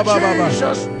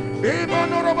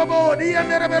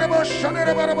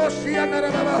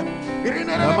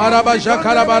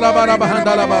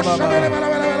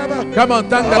 come on,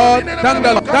 thank the Lord,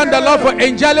 thank the Lord for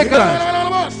angelic.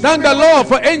 Thank the Lord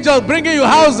for angels bringing you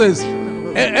houses.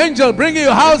 Angel bringing you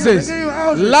houses,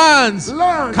 lands,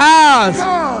 cars,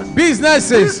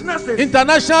 businesses,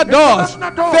 international doors,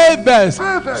 favors,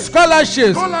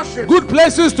 scholarships, good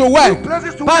places to work,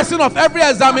 passing of every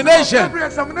examination,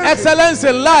 excellence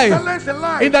in life.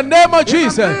 In the name of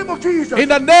Jesus. In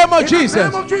the name of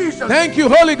Jesus. Thank you,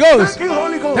 Holy Ghost.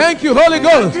 Thank you, Holy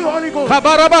Ghost.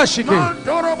 Kabarabashiki,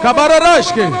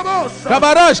 Kabarashki,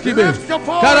 Kabarashkibe,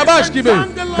 Karabashkibe,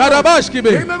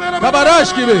 Karabashkibe,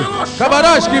 Kabarashkibe,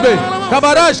 Kabarashkibe,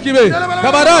 Kabarashkibe,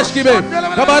 Kabarashkibe,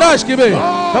 Kabarashkibe,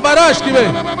 Kabarashkibe,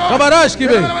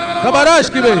 Kabarashkibe,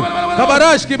 Kabarashkibe,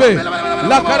 Kabarashkibe,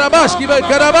 La Karabashkibe,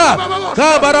 Karaba,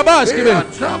 Kabarabashkibe.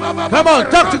 Come on,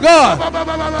 talk to God.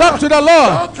 Talk to the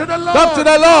Lord. Talk to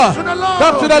the Lord.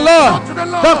 Talk to the Lord.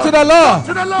 Talk to the Lord.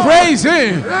 Praise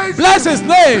Him. Bless His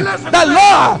name. The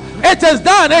Lord. It is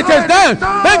done. It is done.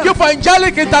 Thank you for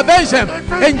angelic intervention,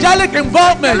 angelic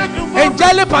involvement,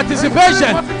 angelic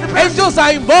participation. Angels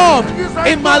are involved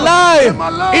in my life,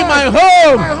 in my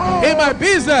home, in my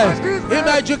business, in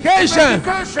my education,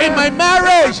 in my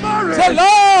marriage. Say,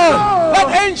 Lord, let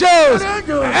angels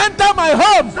enter my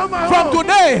home from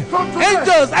today.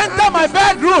 Angels enter my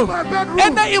bedroom.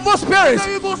 Any evil spirits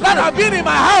that have been in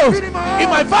my house, in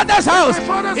my father's house,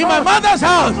 in my mother's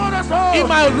house, in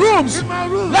my rooms,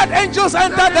 let angels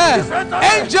enter there.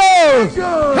 Angels,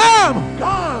 come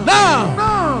now.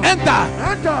 Enter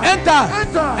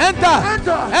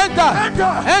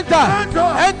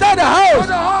the house.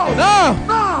 Now,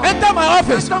 enter my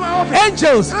office.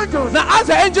 Angels. Now, ask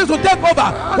the angels to take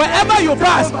over. Wherever you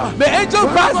pass, may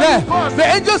angels pass there.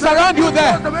 May angels surround you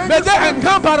there. May they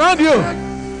encamp around you.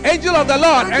 Angel of the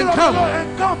Lord, encamp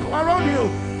around you.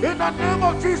 In the name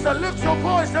of Jesus, lift your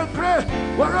voice and pray.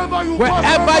 Wherever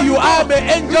you are, may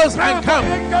angels encamp.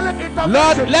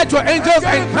 Lord, let your angels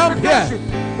encamp here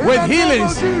with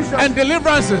healings and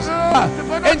deliverances.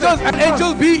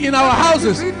 Angels be in our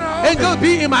houses. Angels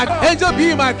be in my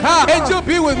car. Angels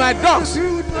be with my dogs.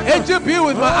 Angels be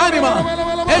with my animal.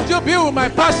 Angels be with my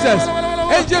pastors.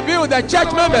 Angels be with the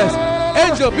church members.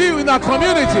 Angels be with our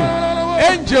community.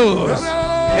 Angels.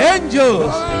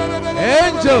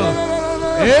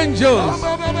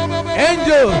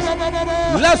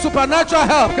 Let supernatural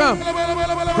help come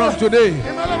from today.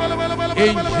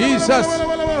 In Jesus'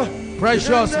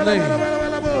 precious name.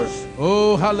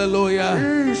 Oh, hallelujah.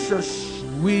 Jesus.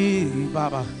 We,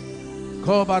 Baba.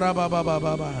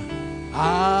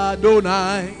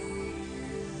 Adonai.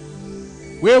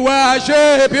 We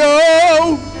worship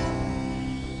you,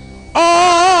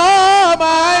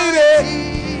 Almighty.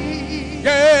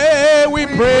 Yeah, we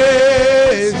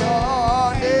praise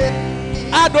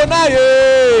Adonai.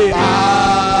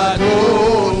 Adonai.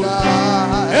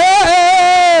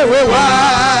 Hey, we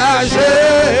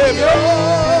worship you,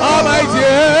 Almighty.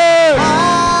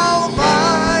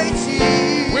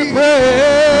 Almighty. We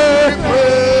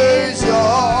praise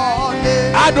your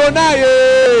name.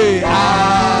 Adonai.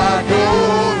 Adonai.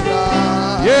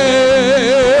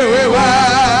 Yeah, we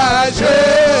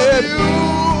worship you,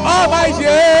 Almighty.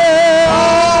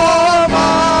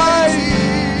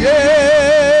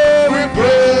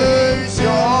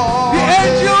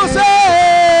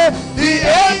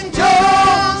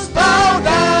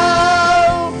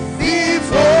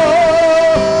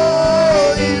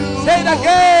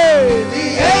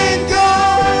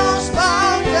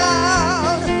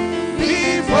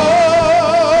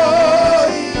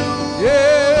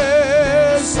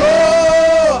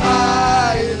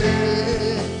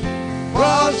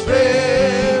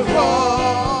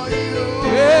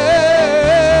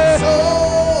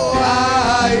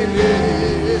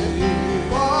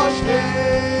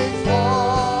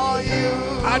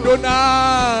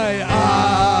 Adonai,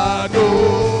 Adonai.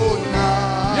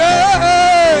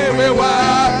 Yeah, we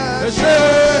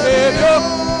worship you,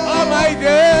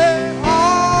 Almighty.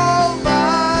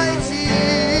 Almighty,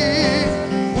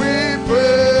 we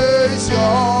praise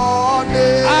your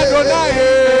name. Adonai,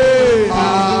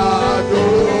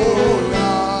 Adonai,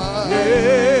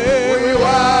 we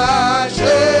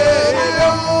worship you.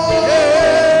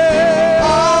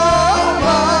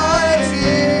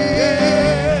 Almighty,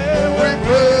 we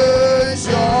praise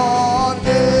your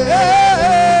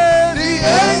name. The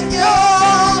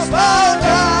angels bow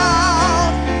down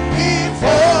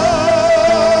before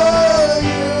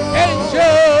you.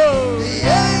 Angels. The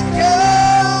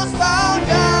angels bow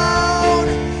down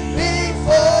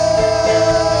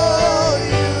before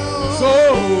you. So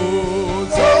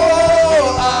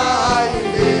I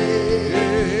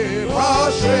live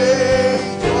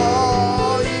prostrate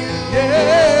for you.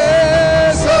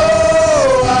 yes, So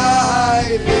I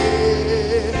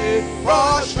live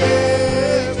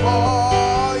prostrate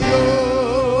for you.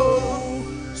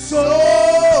 So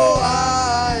I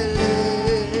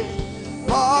live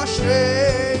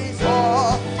prostrate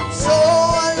for. So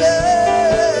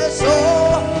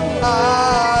I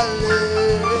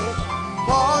live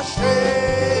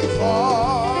prostrate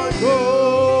for you. so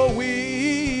we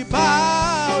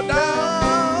bow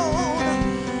down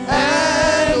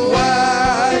And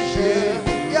worship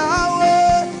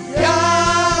Yahweh,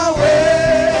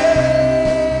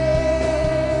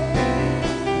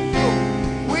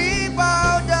 Yahweh. We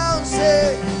bow down,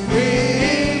 say,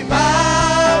 we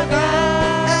bow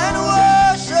down and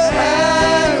worship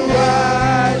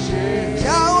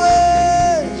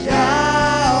Yahweh,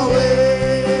 Yahweh.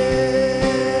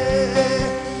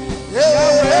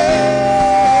 Yahweh,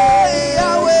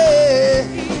 Yahweh,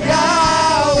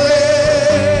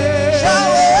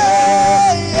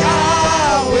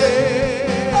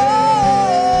 Yahweh,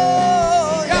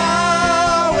 oh,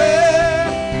 Yahweh.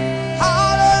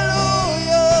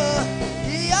 hallelujah,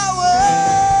 Yahweh,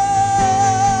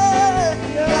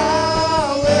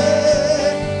 Yahweh,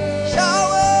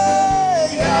 Yahweh,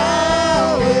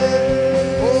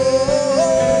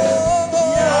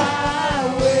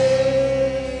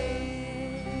 Yahweh.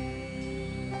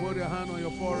 Put your hand on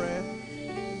your forehead.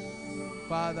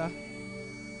 Father,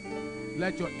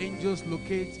 let your angels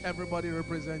locate everybody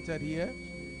represented here.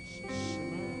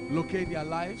 Locate their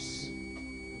lives.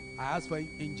 I ask for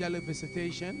angelic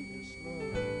visitation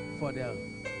for their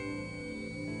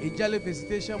angelic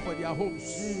visitation for their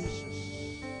homes.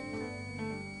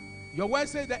 Your word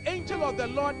says the angel of the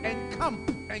Lord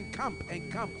encamp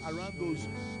around those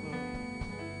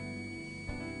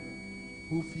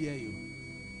who fear you.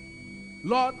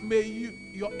 Lord, may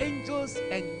your angels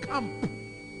encamp.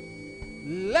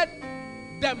 Let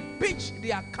them pitch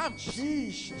their camps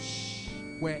Jesus,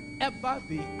 wherever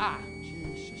they are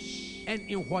Jesus, and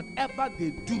in whatever they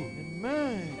do.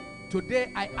 amen. Today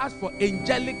I ask for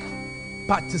angelic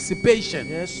participation,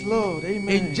 Yes, Lord, amen.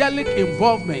 angelic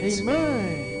involvement.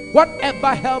 Amen.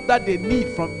 Whatever help that they need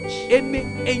from any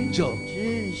angel.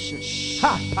 Jesus.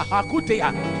 Ha,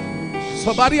 pahakuteya.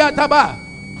 Somebody ataba.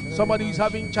 Somebody who's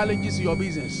having challenges in your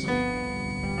business.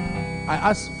 I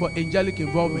ask for angelic Oh,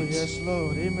 involvement. yes,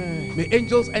 Lord, amen. May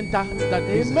angels enter that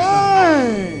business.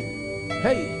 Amen.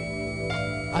 Hey,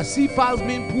 I see files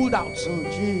being pulled out. Oh,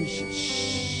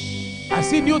 Jesus. I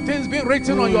see new things being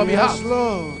written on your behalf. Yes,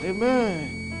 Lord,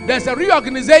 amen. There's a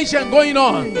reorganization going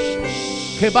on.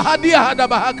 Jesus. Kebahadia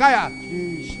hadabahakaya.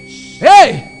 Jesus.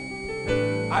 Hey,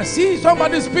 I see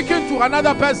somebody speaking to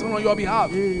another person on your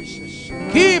behalf. Jesus.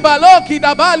 Ki baloki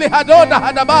dabali hadoda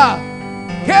hadaba.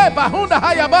 Ke bahunda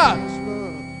hayaba. Yes,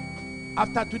 Lord.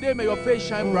 After today, may your face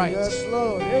shine Oh, bright. yes,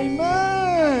 Lord,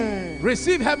 amen.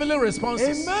 Receive heavenly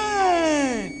responses.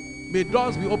 Amen. May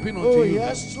doors be open unto Oh, you.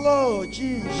 yes, Lord,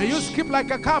 Jesus. May you skip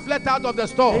like a calf let out of the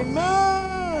store.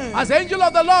 Amen. As the angel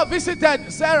of the Lord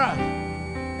visited Sarah,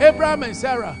 Abraham and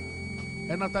Sarah,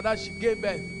 and after that she gave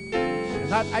birth and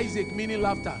had Isaac, meaning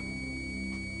laughter.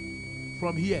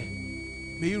 From here,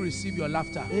 may you receive your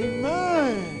laughter.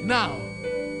 Amen. Now,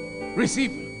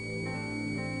 receive.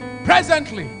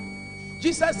 Presently,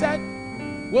 Jesus said,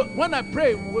 when I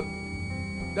pray,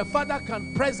 the Father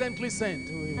can presently send.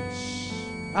 Oh,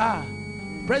 yes.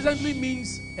 Presently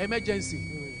means emergency.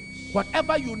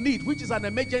 Whatever you need, which is an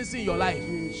emergency in your life.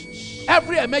 Jesus.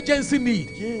 Every emergency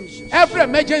need. Jesus. Every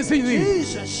emergency need.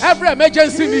 Jesus. Every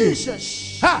emergency need.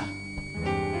 Jesus.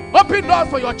 Open doors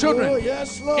for your children Oh,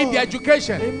 yes, Lord. in their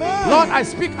education. Amen. Lord, I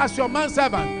speak as your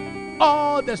manservant.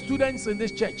 All the students in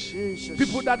this church, Jesus.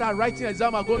 people that are writing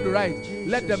exam are going to write. Jesus.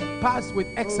 Let them pass with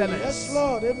Oh, excellence. yes,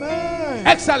 Lord. Amen.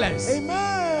 Excellence.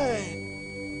 Amen.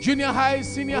 Junior high,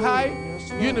 senior high, Yes,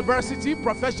 Lord. university,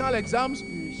 professional exams,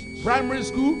 Jesus. primary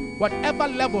school, whatever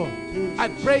level. I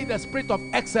pray the spirit of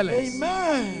excellence.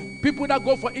 Amen. People that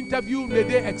go for interview, may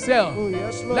they excel. Oh,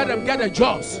 yes, Lord. Let them get the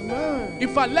jobs. Amen.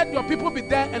 If I let your people be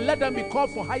there and let them be called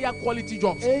for higher quality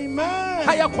jobs, Amen.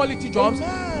 higher quality jobs,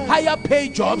 Amen. higher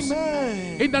paid jobs,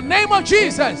 Amen. in the name of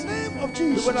Jesus. In the name of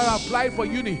Jesus. People that have applied for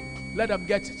uni, let them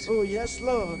get it. Oh, yes,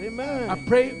 Lord. Amen. I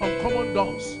pray on common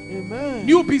doors, Amen.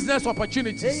 new business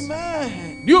opportunities,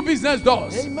 Amen. new business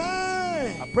doors. Amen.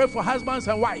 I pray for husbands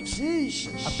and wives.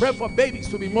 Jesus. I pray for babies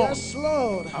to be born. Yes,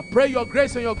 Lord. I pray your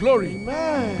grace and your glory.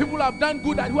 Amen. People have done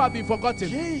good and who have been forgotten.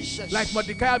 Jesus. Like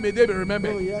Mordecai, may they be Oh,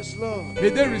 remembered. yes, Lord. May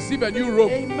they receive a new robe,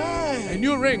 a Amen.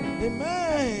 new ring.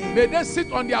 Amen. May they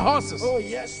sit on their horses, Oh,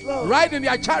 yes, Lord. ride in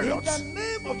their In chariots. the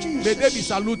name of Jesus. May they be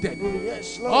saluted. Oh,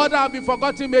 yes, Lord. All that have been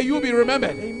forgotten, may you be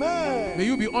remembered. Amen. May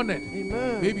you be honored.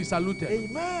 Amen. May you be saluted.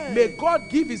 Amen. May God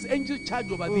give his angel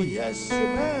charge over Oh, thee. yes.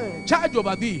 Amen. Charge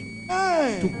over thee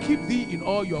Amen. to keep thee in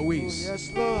all your Oh, ways.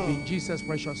 yes, Lord. In Jesus'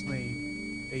 precious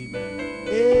name. Amen.